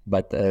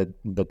 but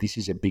this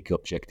is a big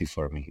objective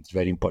for me. It's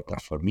very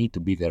important for me to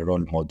be their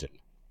role model.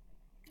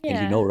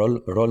 And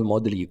Yeah. role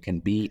model you can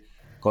be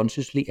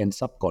consciously and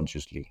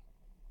subconsciously,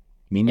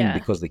 meaning Yeah.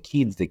 because the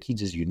kids,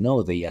 as you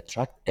know, they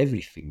attract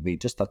everything. They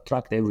just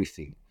attract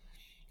everything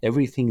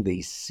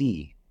they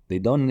see. They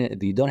don't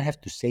have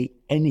to say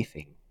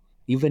anything.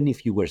 Even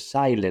if you were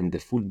silent the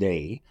full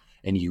day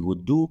and you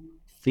would do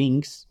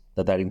things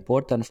that are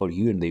important for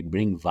you and they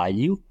bring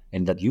value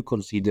and that you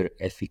consider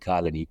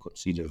ethical and you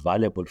consider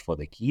valuable for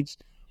the kids,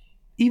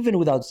 even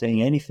without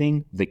saying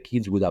anything, the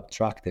kids would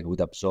attract and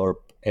would absorb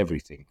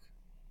everything.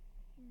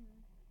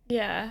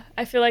 Yeah.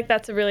 I feel like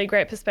that's a really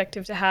great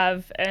perspective to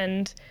have.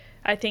 And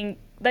I think,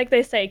 like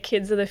they say,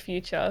 kids are the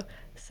future.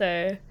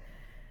 So,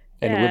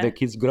 And when the yeah.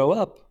 kids grow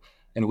up,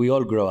 and we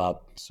all grow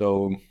up,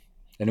 so,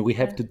 and we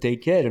have Yeah. to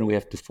take care and we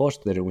have to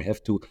foster and we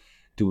have to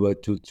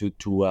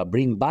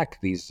bring back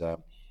these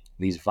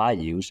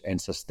values and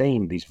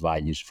sustain these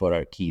values for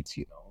our kids,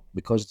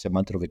 because it's a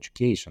matter of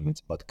education. It's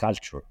about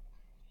culture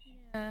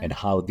Yeah. and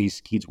how these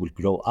kids will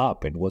grow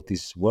up and what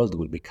this world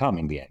will become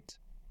in the end.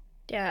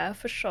 Yeah,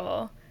 for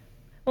sure.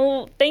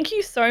 Well, thank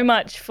you so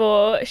much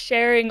for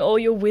sharing all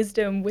your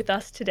wisdom with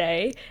us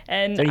today.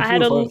 And I thank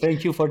had you a for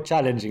thank you for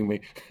challenging me.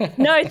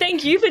 no,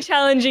 thank you for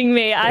challenging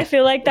me. I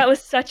feel like that was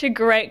such a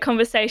great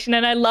conversation.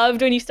 And I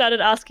loved when you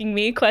started asking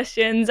me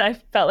questions. I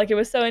felt like it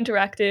was so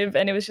interactive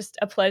and it was just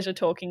a pleasure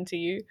talking to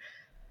you.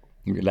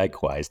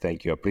 Likewise,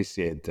 thank you. I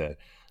appreciate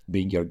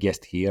being your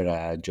guest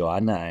here,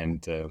 Joanna,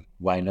 and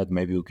why not?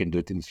 Maybe we can do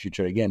it in the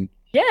future again.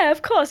 Yeah,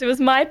 of course. It was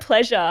my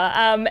pleasure.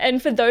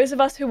 And for those of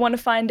us who want to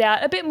find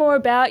out a bit more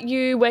about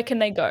you, where can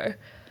they go?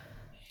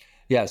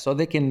 Yeah, so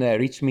they can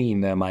reach me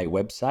in my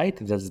website.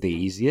 That's the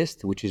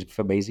easiest, which is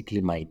for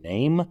basically my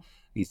name.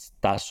 It's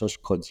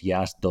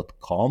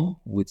tassoskotzias.com,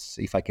 which,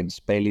 if I can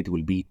spell it,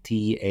 will be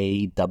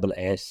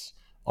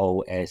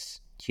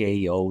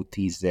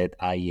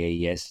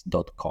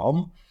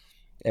TASSOSKOTZIAS.com.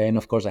 And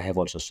of course, I have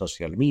also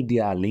social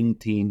media,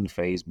 LinkedIn,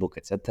 Facebook,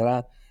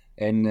 etc.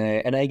 And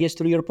I guess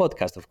through your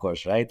podcast, of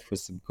course, right?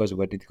 Because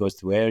when it goes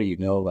to air,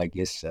 I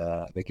guess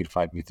they can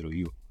find me through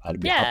you. I'll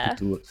be happy Yeah.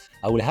 to.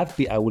 I'll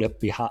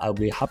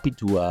be happy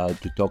to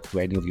talk to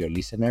any of your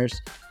listeners.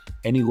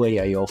 Anyway,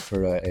 I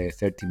offer a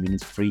 30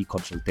 minutes free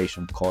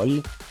consultation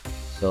call.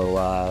 So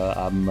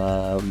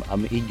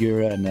I'm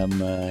eager and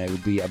I'm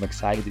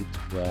excited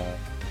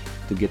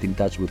to get in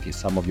touch with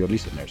some of your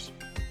listeners.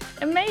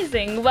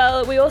 Amazing.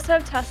 Well, we also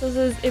have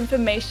Tassos's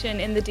information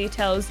in the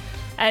details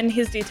and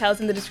his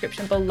details in the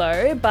description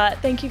below. But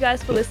thank you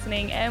guys for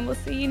listening, and we'll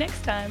see you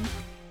next time.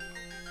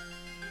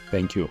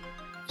 Thank you.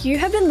 You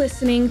have been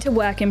listening to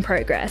Work in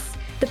Progress,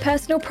 the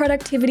Personal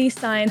Productivity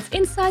Science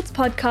Insights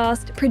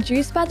podcast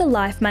produced by the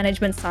Life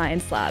Management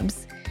Science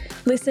Labs.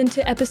 Listen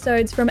to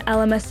episodes from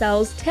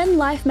LMSL's 10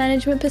 Life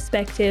Management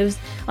Perspectives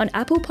on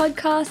Apple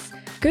Podcasts,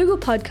 Google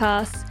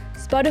Podcasts,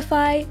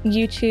 Spotify,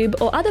 YouTube,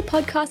 or other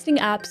podcasting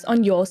apps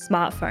on your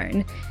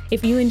smartphone.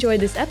 If you enjoyed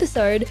this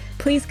episode,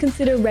 please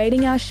consider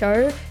rating our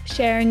show,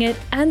 sharing it,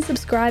 and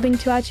subscribing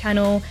to our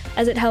channel,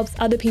 as it helps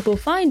other people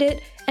find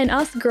it and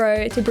us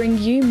grow to bring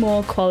you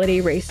more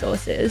quality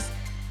resources.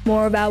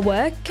 More of our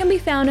work can be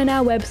found on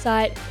our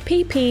website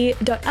pp.lmsl.net,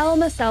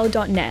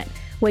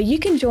 where you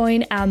can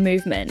join our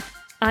movement.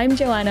 I'm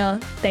Joanna.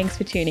 Thanks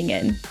for tuning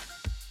in.